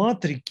виду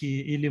матрики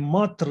или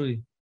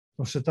матры,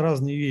 потому что это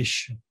разные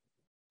вещи,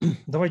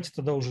 давайте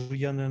тогда уже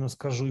я, наверное,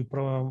 скажу и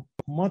про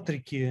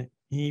матрики,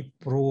 и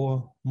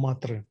про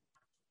матры.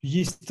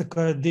 Есть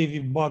такая Деви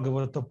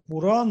Бхагавата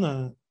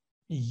Пурана.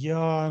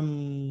 Я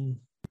в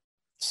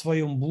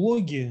своем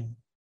блоге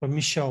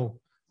помещал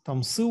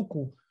там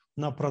ссылку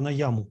на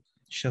пранаяму.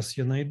 Сейчас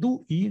я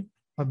найду и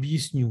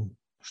объясню,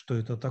 что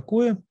это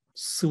такое,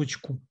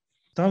 ссылочку.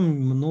 Там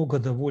много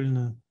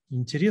довольно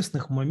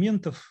интересных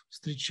моментов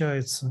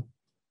встречается.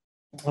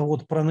 А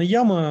вот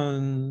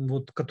пранаяма,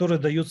 вот, которая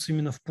дается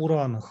именно в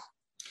Пуранах.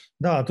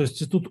 Да, то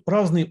есть тут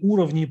разные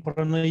уровни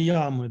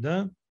пранаямы,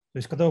 да. То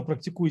есть когда вы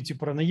практикуете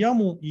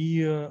пранаяму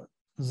и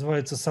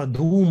называется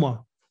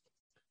садхума,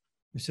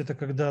 то есть это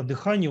когда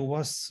дыхание у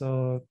вас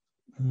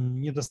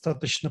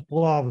недостаточно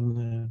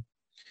плавное.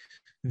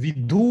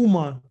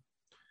 Видума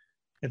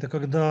 – это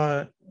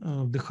когда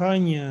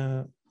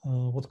дыхание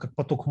вот как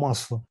поток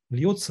масла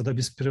льется, да,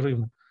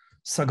 беспрерывно.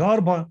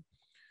 Сагарба,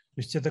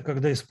 то есть это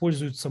когда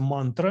используется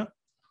мантра,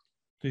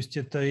 то есть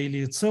это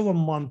или целом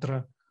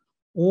мантра,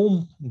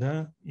 ом,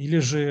 да, или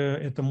же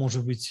это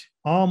может быть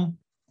ам,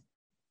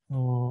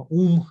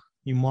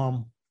 и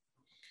мам.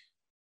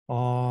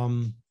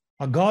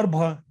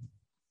 Агарбха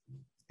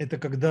 – это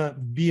когда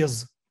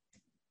без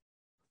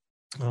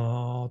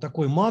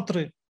такой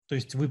матры, то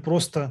есть вы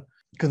просто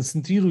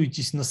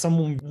концентрируетесь на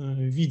самом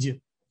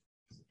виде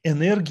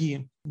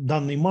энергии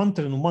данной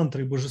мантры, но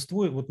мантра и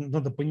божество, вот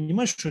надо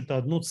понимать, что это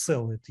одно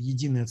целое, это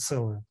единое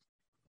целое.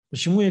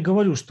 Почему я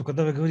говорю, что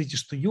когда вы говорите,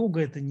 что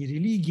йога – это не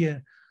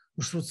религия,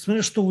 ну, что,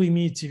 смотря что вы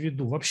имеете в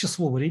виду. Вообще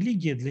слово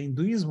 «религия» для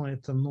индуизма –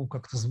 это, ну,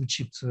 как-то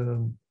звучит,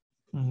 они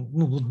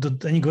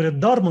говорят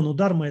 «дарма», но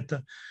 «дарма» –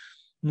 это,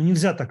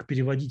 нельзя так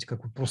переводить,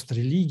 как вот просто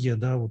религия,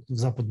 да, вот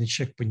западный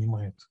человек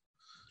понимает.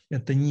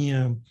 Это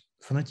не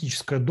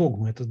фанатическая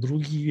догма, это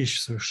другие вещи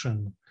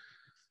совершенно.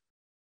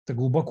 Это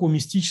глубоко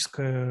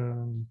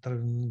мистическая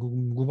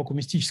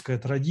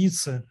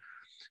традиция.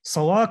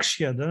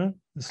 Салакшья, да,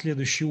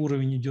 следующий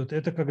уровень идет,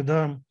 это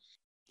когда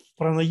в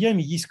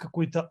пранаяме есть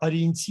какой-то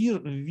ориентир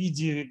в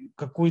виде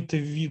какого-то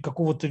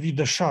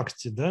вида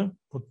шакти, да,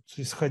 вот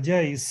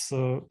исходя из,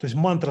 то есть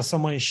мантра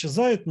сама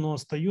исчезает, но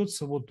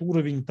остается вот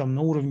уровень там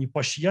на уровне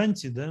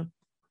пашьянти, да,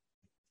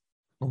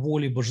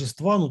 воли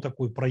божества, ну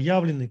такой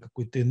проявленной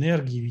какой-то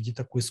энергии в виде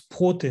такой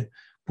споты,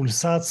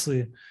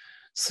 пульсации,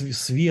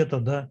 света,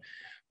 да,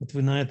 вот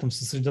вы на этом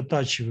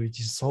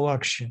сосредотачиваетесь,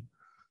 салакши.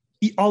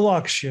 И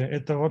алакши –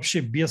 это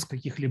вообще без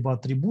каких-либо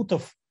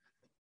атрибутов,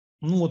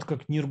 ну вот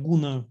как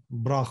ниргуна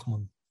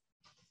брахман.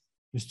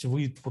 То есть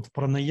вы вот в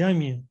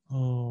пранаяме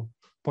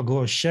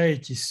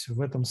поглощаетесь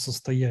в этом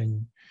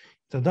состоянии.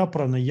 Тогда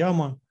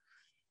пранаяма,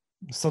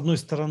 с одной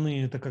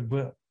стороны, это как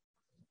бы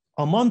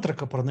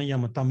амантрака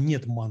пранаяма, там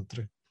нет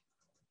мантры.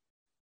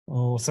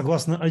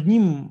 Согласно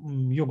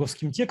одним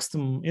йоговским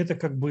текстам, это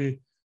как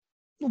бы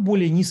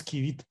более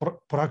низкий вид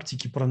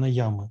практики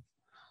пранаямы.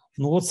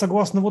 Но вот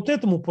согласно вот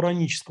этому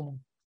пураническому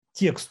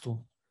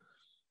тексту,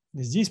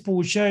 здесь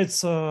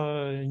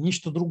получается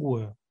нечто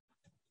другое.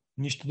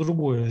 Нечто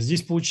другое.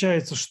 Здесь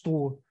получается,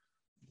 что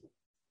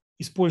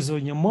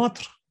использование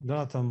матр,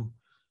 да, там,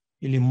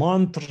 или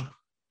мантр,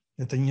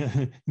 это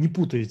не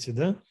путаете,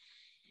 да?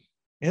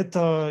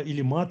 Это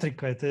или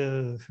матрика,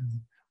 это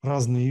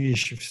разные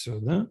вещи все,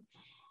 да?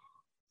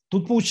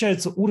 Тут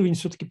получается уровень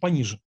все-таки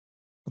пониже,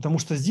 потому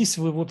что здесь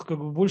вы вот как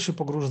бы больше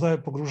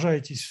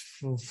погружаетесь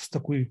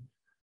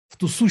в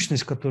ту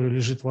сущность, которая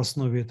лежит в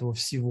основе этого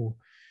всего.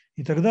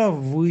 И тогда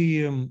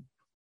вы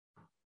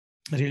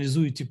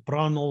реализуете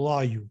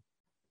пранолаю,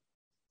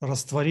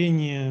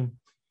 растворение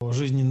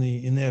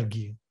жизненной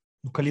энергии,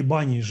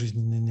 колебаний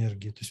жизненной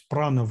энергии, то есть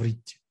прана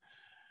вритти.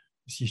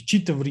 То есть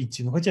чита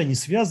вритти, но хотя они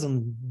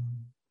связаны,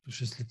 потому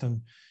что если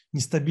там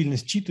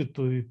нестабильность читы,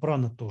 то и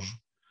прана тоже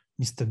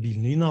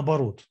нестабильна. И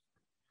наоборот,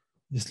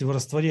 если вы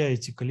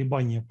растворяете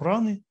колебания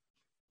праны,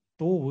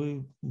 то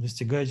вы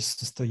достигаете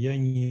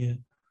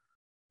состояния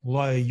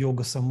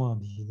лая-йога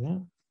самадхи.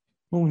 Да?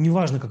 Ну,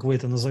 неважно, как вы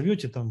это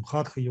назовете, там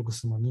хатха-йога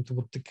самадхи, это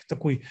вот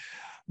такой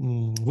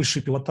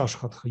высший пилотаж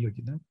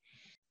хатха-йоги. Да?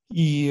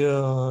 И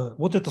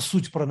вот это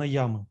суть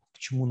пранаямы, к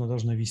чему она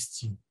должна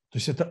вести. То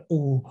есть это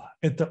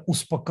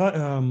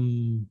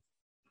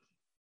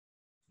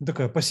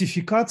такая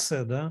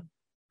пасификация, да,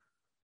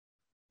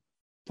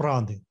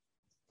 праны.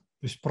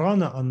 То есть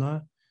прана,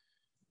 она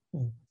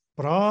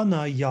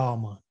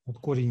пранаяма. Вот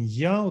корень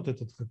я, вот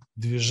этот как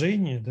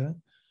движение, да,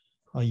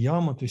 а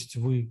яма, то есть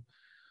вы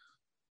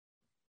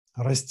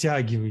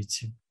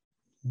растягиваете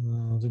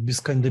до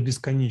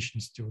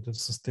бесконечности вот это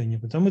состояние.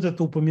 Там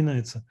это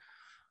упоминается,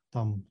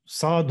 там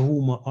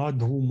садхума,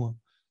 адхума,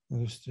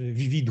 то есть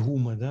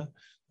вивидхума, да, то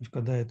есть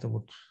когда это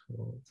вот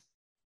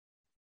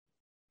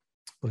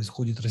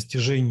происходит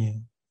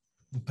растяжение,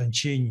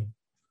 утончение.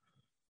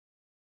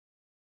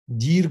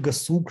 Дирга,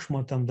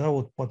 сукшма, там, да,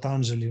 вот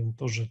Патанджали, он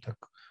тоже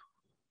так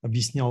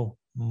объяснял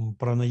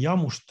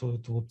пранаяму, что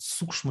это вот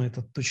сукшма,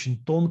 это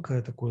очень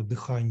тонкое такое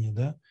дыхание,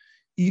 да,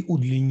 и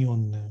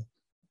удлиненное.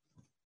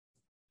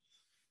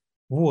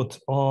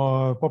 Вот.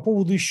 А по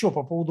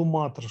поводу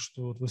мантр,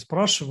 что вот вы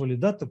спрашивали,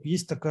 да, так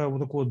есть такое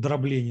вот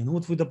дробление. Ну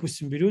вот вы,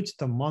 допустим, берете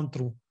там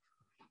мантру,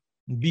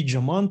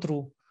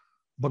 биджа-мантру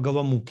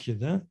Бхагавамукхи,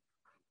 да,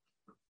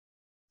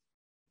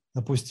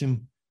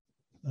 допустим,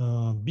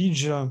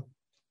 биджа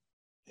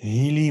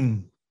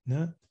гилим,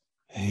 да,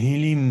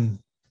 гилим,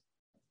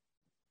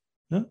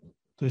 да?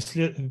 То есть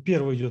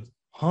первый идет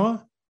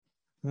ха,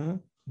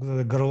 да?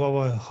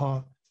 Горловая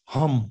ха,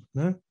 хам,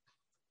 да?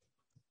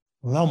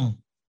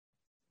 Лам,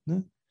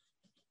 да?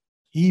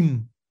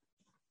 Им.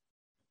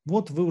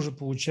 Вот вы уже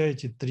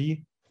получаете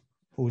 3,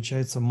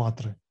 получается,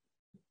 матры.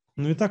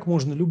 Ну и так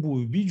можно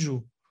любую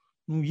биджу.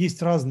 Ну,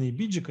 есть разные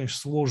биджи, конечно,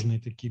 сложные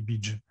такие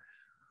биджи.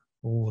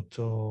 Вот,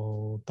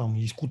 там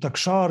есть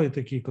кутакшары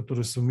такие,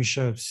 которые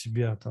совмещают в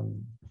себя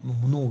там,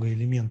 много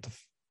элементов.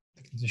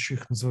 Еще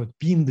их называют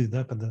пинды,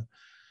 да, когда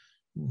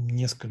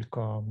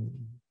несколько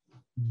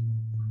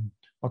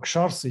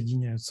акшар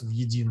соединяются в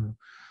единую.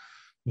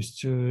 То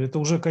есть это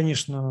уже,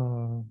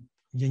 конечно,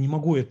 я не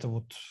могу это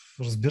вот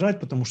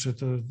разбирать, потому что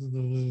это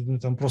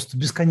там просто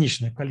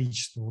бесконечное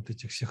количество вот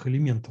этих всех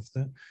элементов.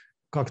 Да?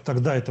 Как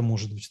тогда это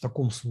может быть в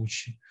таком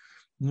случае?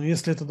 Но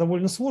если это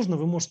довольно сложно,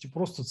 вы можете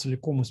просто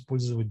целиком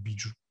использовать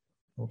биджу.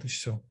 Вот и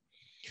все.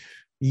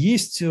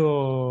 Есть, если,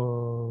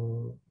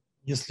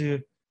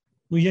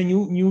 ну я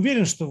не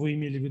уверен, что вы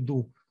имели в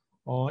виду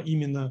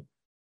именно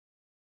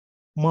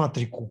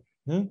матрику,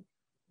 да?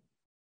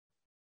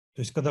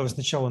 То есть, когда вы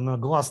сначала на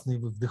гласные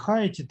вы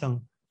вдыхаете,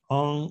 там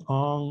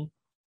ан,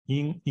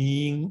 ин,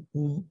 рин,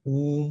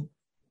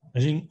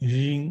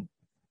 лин,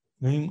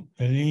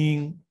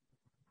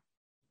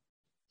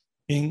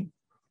 ин,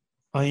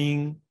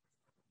 аин,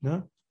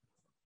 да?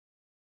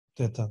 Вот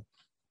это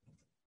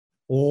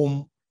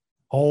ом,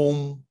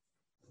 ан,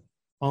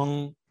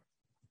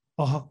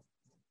 ага,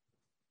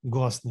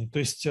 гласные. То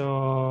есть,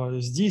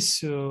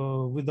 здесь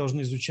вы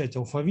должны изучать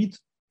алфавит,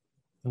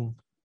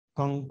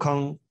 кан,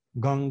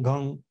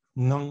 ган,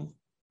 нан,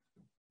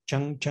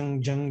 чан,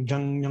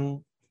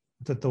 джан,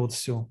 вот это вот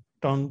все.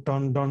 Тан,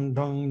 дан, нан,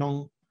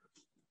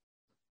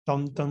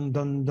 там, дан,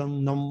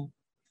 нам,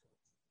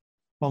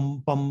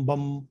 пам,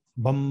 бам,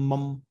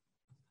 мам,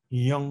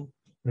 yang,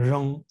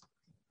 рang,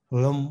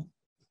 лам,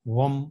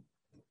 вам,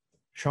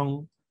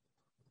 шан,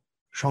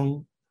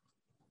 шан,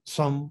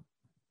 сам,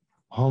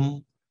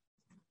 хам.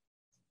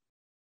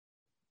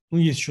 Ну,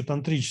 есть еще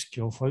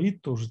тантрический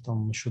алфавит, тоже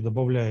там еще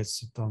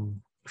добавляется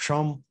там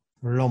шам,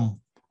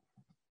 лам,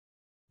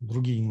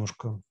 другие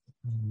немножко.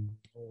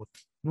 Вот.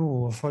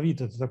 Ну,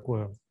 алфавит – это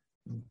такое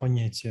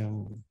понятие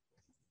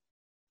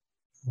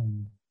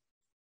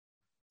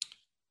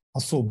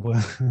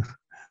особое,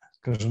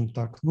 скажем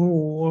так.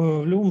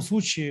 Ну, в любом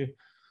случае,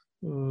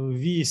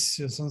 весь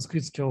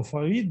санскритский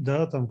алфавит,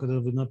 да, там,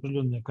 когда вы на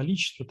определенное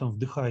количество там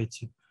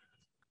вдыхаете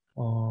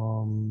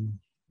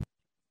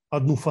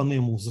одну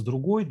фонему за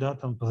другой, да,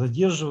 там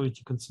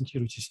задерживаете,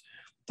 концентрируетесь.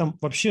 Там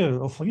вообще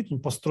алфавит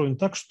он построен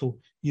так, что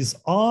из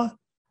А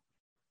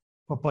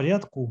по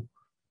порядку,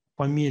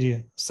 по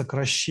мере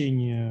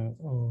сокращения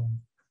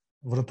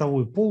в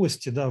ротовой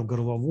полости, да, в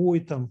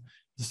горловой, там,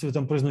 если вы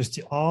там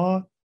произносите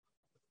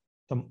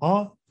там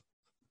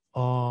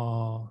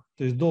то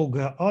есть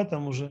долгое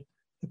там уже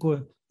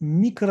такое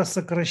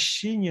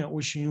микросокращение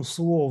очень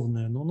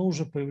условное, но оно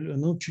уже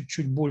появляется, оно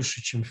чуть-чуть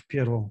больше, чем в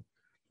первом.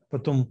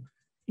 Потом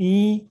то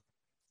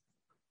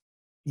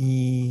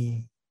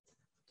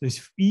есть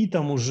в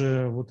там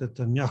уже вот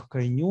это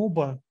мягкое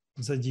небо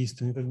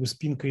задействовано, как бы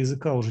спинка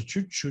языка уже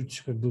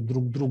чуть-чуть как бы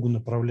друг к другу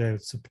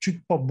направляются,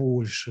 чуть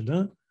побольше,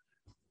 да.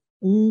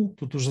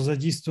 Тут уже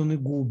задействованы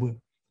губы,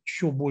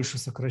 еще больше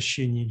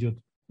сокращение идет.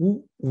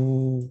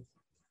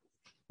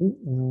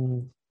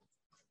 у.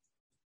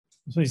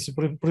 Смотрите,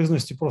 если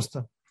произносите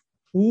просто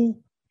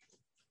у,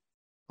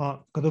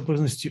 а когда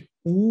произносите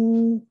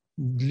у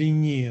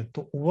длиннее,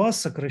 то у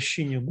вас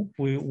сокращение губ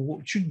вы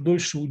чуть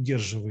дольше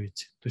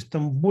удерживаете. То есть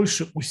там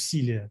больше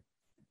усилия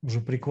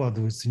уже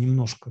прикладывается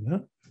немножко,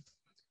 да?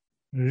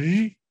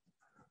 Жи,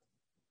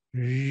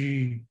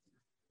 жи.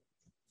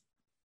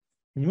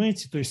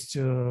 Понимаете? То есть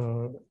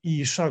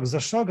и шаг за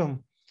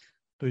шагом,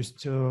 то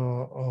есть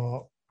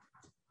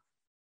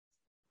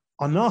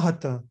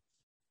анагата,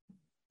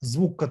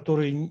 звук,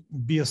 который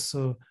без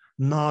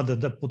нада,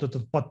 да, вот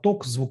этот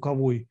поток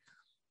звуковой,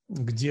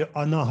 где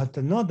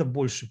анагата нада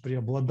больше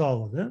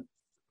преобладала, да,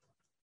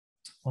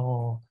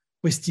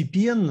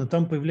 постепенно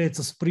там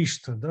появляется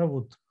спришта, да,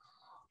 вот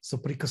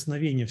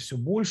соприкосновение все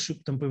больше,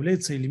 там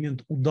появляется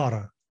элемент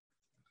удара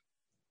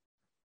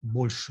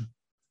больше.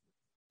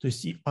 То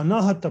есть и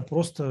анагата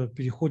просто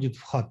переходит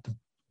в хатта,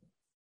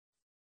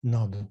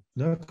 нада,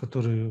 да,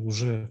 который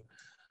уже,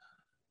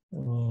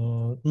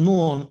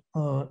 но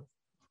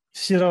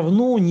все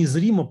равно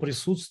незримо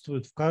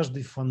присутствует в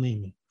каждой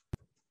фонеме.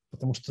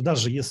 Потому что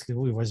даже если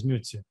вы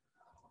возьмете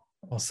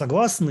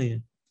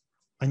согласные,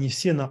 они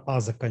все на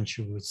 «а»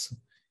 заканчиваются.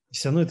 И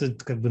все равно это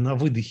как бы на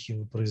выдохе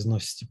вы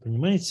произносите,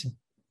 понимаете?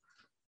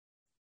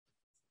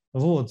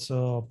 Вот,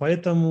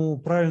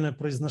 поэтому правильное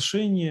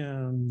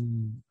произношение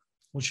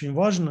очень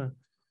важно.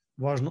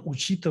 Важно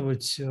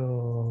учитывать,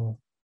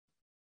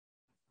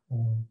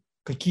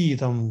 какие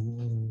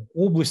там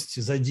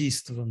области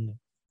задействованы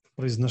в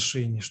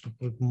произношении,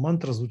 чтобы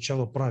мантра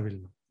звучала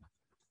правильно.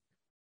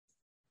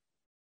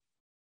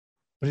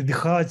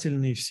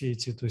 Придыхательные все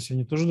эти, то есть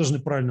они тоже должны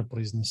правильно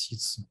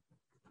произноситься.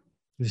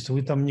 То есть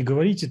вы там не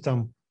говорите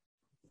там,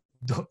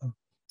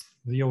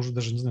 я уже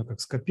даже не знаю,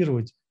 как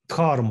скопировать,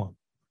 дхарма.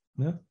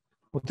 Да?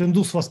 Вот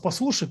индус вас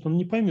послушает, он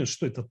не поймет,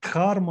 что это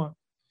дхарма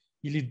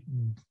или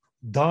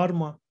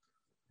дарма.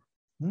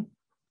 То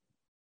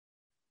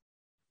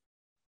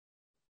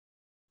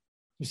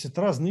есть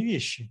это разные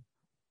вещи.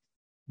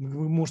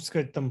 Вы можете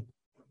сказать там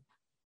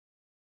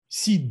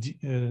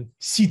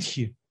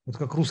ситхи, вот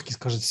как русский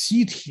скажет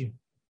ситхи.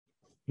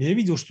 Я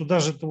видел, что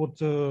даже это вот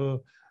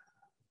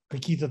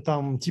какие-то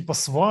там типа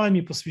с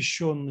вами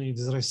посвященные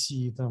из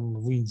России, там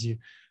в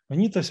Индии,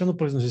 они-то все равно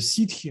произносят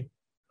ситхи,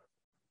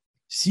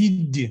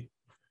 сидди.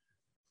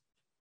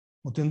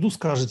 Вот индус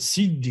скажет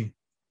сидди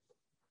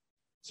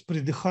с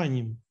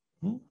придыханием.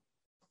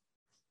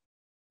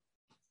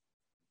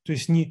 То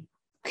есть не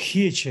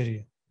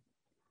кхечари,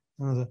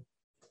 надо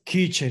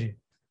кечари,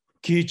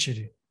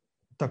 кечари.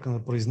 Так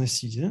надо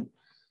произносить. Да?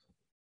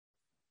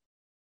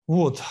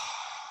 Вот.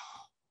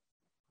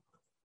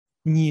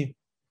 Не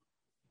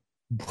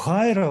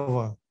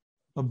Бхайрова,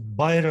 а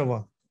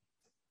Байрова.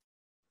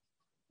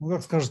 Ну,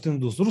 как скажет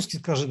индус? Русский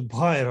скажет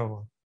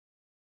Бхайрова.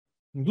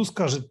 Индус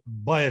скажет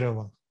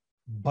Байрова.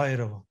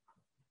 Байрова.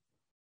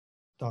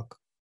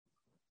 Так.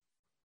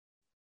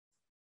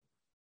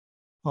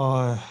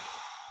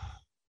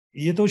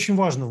 И это очень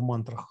важно в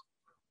мантрах.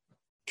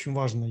 Очень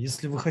важно.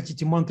 Если вы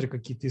хотите мантры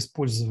какие-то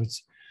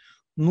использовать.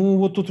 Ну,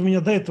 вот тут у меня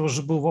до этого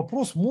же был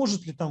вопрос,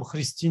 может ли там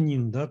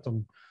христианин, да,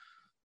 там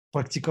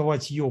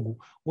практиковать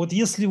йогу. Вот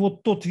если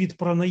вот тот вид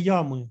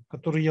пранаямы,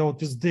 который я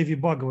вот из Деви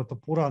Бхагавата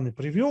Пураны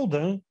привел,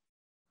 да,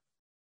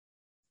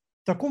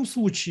 в таком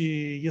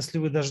случае, если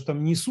вы даже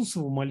там не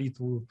Иисусову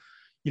молитву,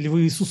 или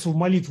вы Иисусову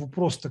молитву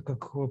просто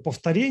как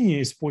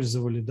повторение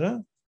использовали,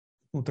 да,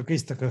 ну, так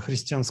есть такая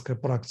христианская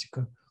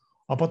практика,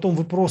 а потом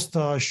вы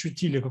просто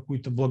ощутили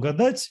какую-то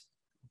благодать,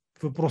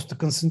 вы просто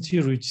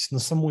концентрируетесь на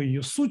самой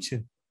ее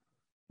сути,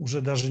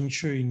 уже даже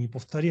ничего и не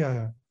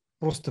повторяя,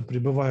 просто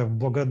пребывая в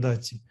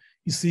благодати,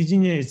 и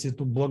соединяете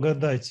эту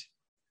благодать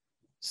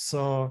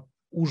с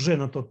уже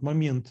на тот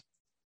момент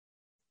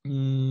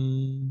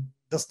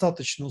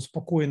достаточно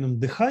успокоенным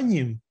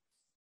дыханием,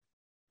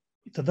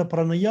 и тогда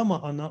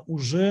пранаяма, она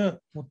уже,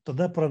 вот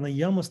тогда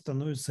пранаяма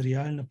становится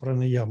реально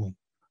пранаямой.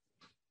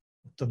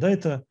 Тогда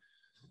это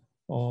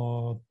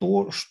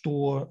то,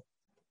 что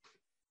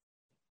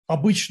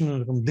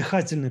обычное там,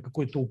 дыхательное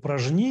какое-то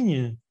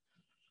упражнение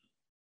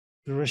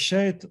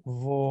превращает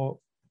в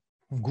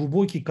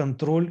глубокий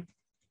контроль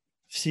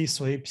всей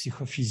своей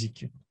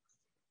психофизики.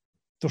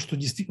 То, что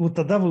действительно, вот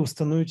тогда вы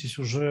становитесь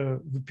уже,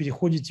 вы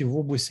переходите в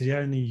область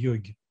реальной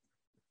йоги.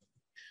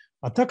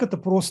 А так это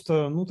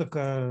просто, ну,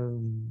 такая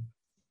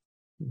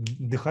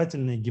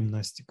дыхательная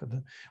гимнастика.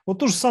 Да? Вот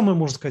то же самое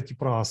можно сказать и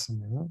про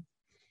асаны. Да?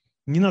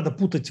 Не надо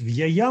путать в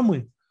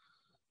яямы,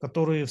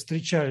 которые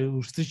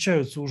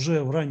встречаются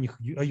уже в ранних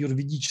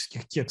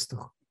аюрведических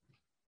текстах.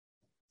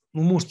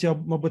 Вы можете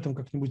об этом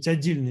как-нибудь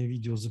отдельное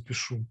видео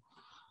запишу.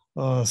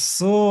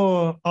 С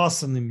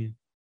асанами.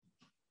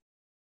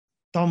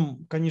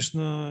 Там,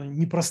 конечно,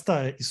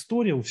 непростая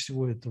история у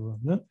всего этого,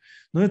 да?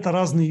 Но это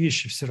разные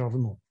вещи все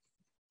равно.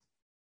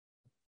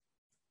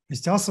 То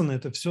есть асана –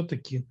 это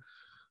все-таки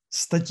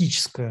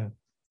статическое.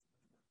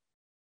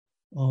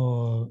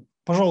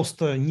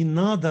 Пожалуйста, не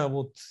надо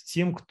вот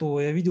тем,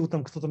 кто… Я видел,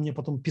 там кто-то мне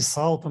потом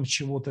писал там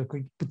чего-то,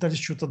 пытались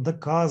что-то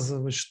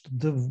доказывать, что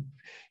да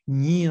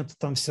нет,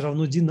 там все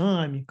равно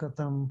динамика,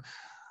 там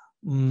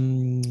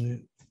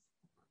Динамика,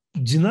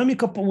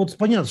 вот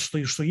понятно,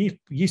 что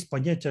есть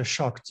понятие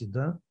шакти,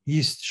 да,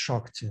 есть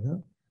шакти,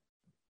 да,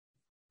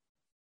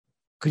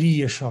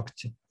 крия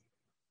шакти.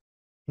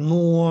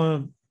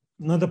 Но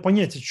надо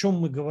понять, о чем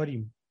мы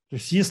говорим. То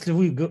есть если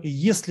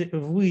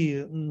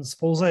вы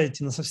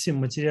сползаете на совсем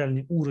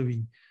материальный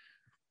уровень,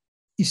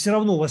 и все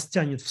равно вас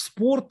тянет в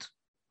спорт,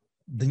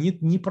 да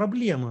нет, не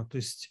проблема. То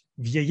есть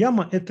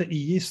вьяяма – это и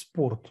есть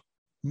спорт.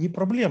 Не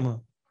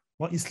проблема.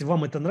 Если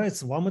вам это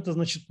нравится, вам это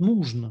значит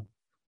нужно.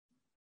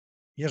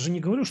 Я же не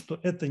говорю, что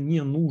это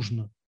не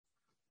нужно.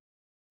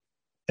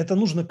 Это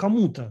нужно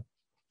кому-то.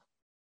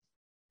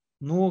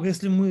 Но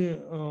если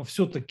мы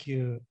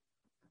все-таки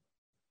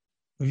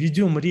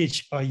ведем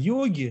речь о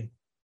йоге,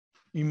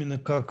 именно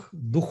как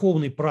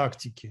духовной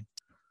практике,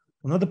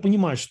 надо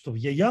понимать, что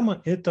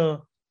вьяяма –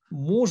 это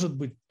может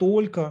быть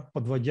только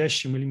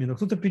подводящим элементом.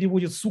 Кто-то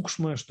переводит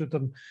сукшма, что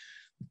это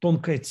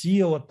тонкое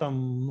тело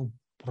там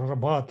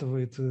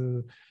прорабатывает.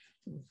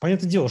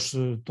 Понятное дело,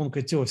 что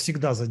тонкое тело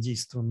всегда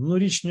задействовано, но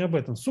речь не об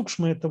этом.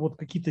 Сукшма – это вот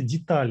какие-то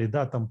детали,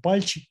 да, там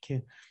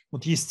пальчики.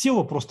 Вот есть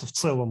тело просто в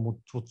целом,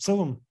 вот в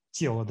целом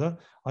тело, да,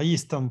 а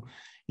есть там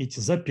эти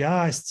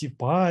запястья,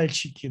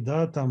 пальчики,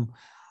 да, там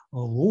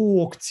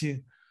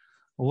локти,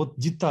 вот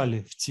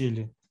детали в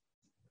теле.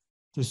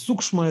 То есть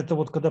сукшма – это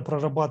вот когда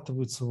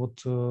прорабатываются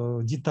вот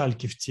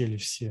детальки в теле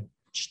все,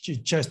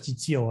 части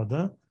тела,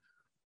 да,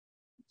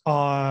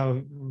 а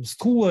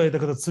стхула – это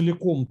когда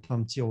целиком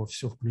там тело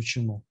все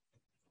включено.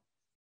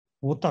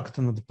 Вот так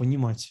это надо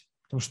понимать.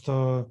 Потому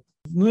что,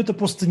 это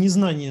просто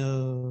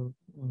незнание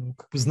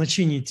как бы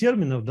значения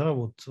терминов, да,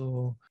 вот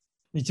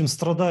этим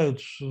страдают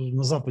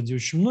на Западе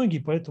очень многие,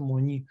 поэтому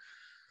они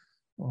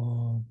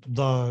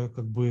туда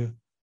как бы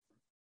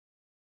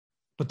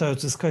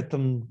пытаются искать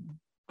там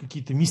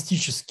какие-то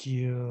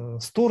мистические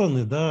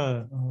стороны,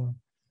 да,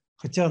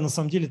 хотя на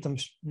самом деле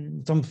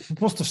там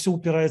просто все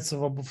упирается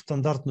в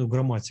стандартную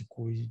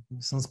грамматику и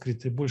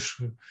санскрит, и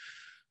больше,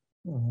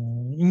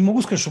 не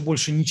могу сказать, что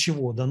больше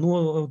ничего, да,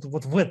 но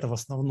вот в это в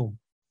основном,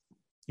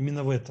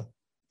 именно в это.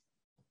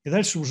 И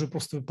дальше уже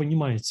просто вы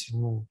понимаете,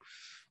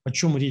 о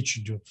чем речь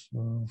идет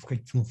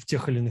в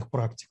тех или иных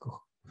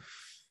практиках.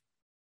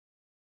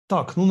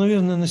 Так,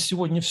 наверное, на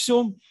сегодня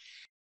все.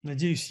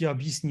 Надеюсь, я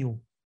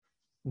объяснил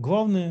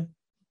главное.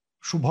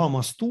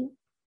 Шубхамасту,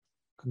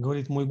 как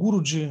говорит мой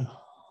гуруджи,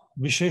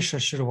 вишеша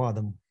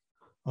ширвадам,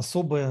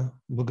 особое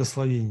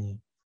благословение.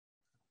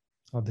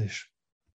 Адеш.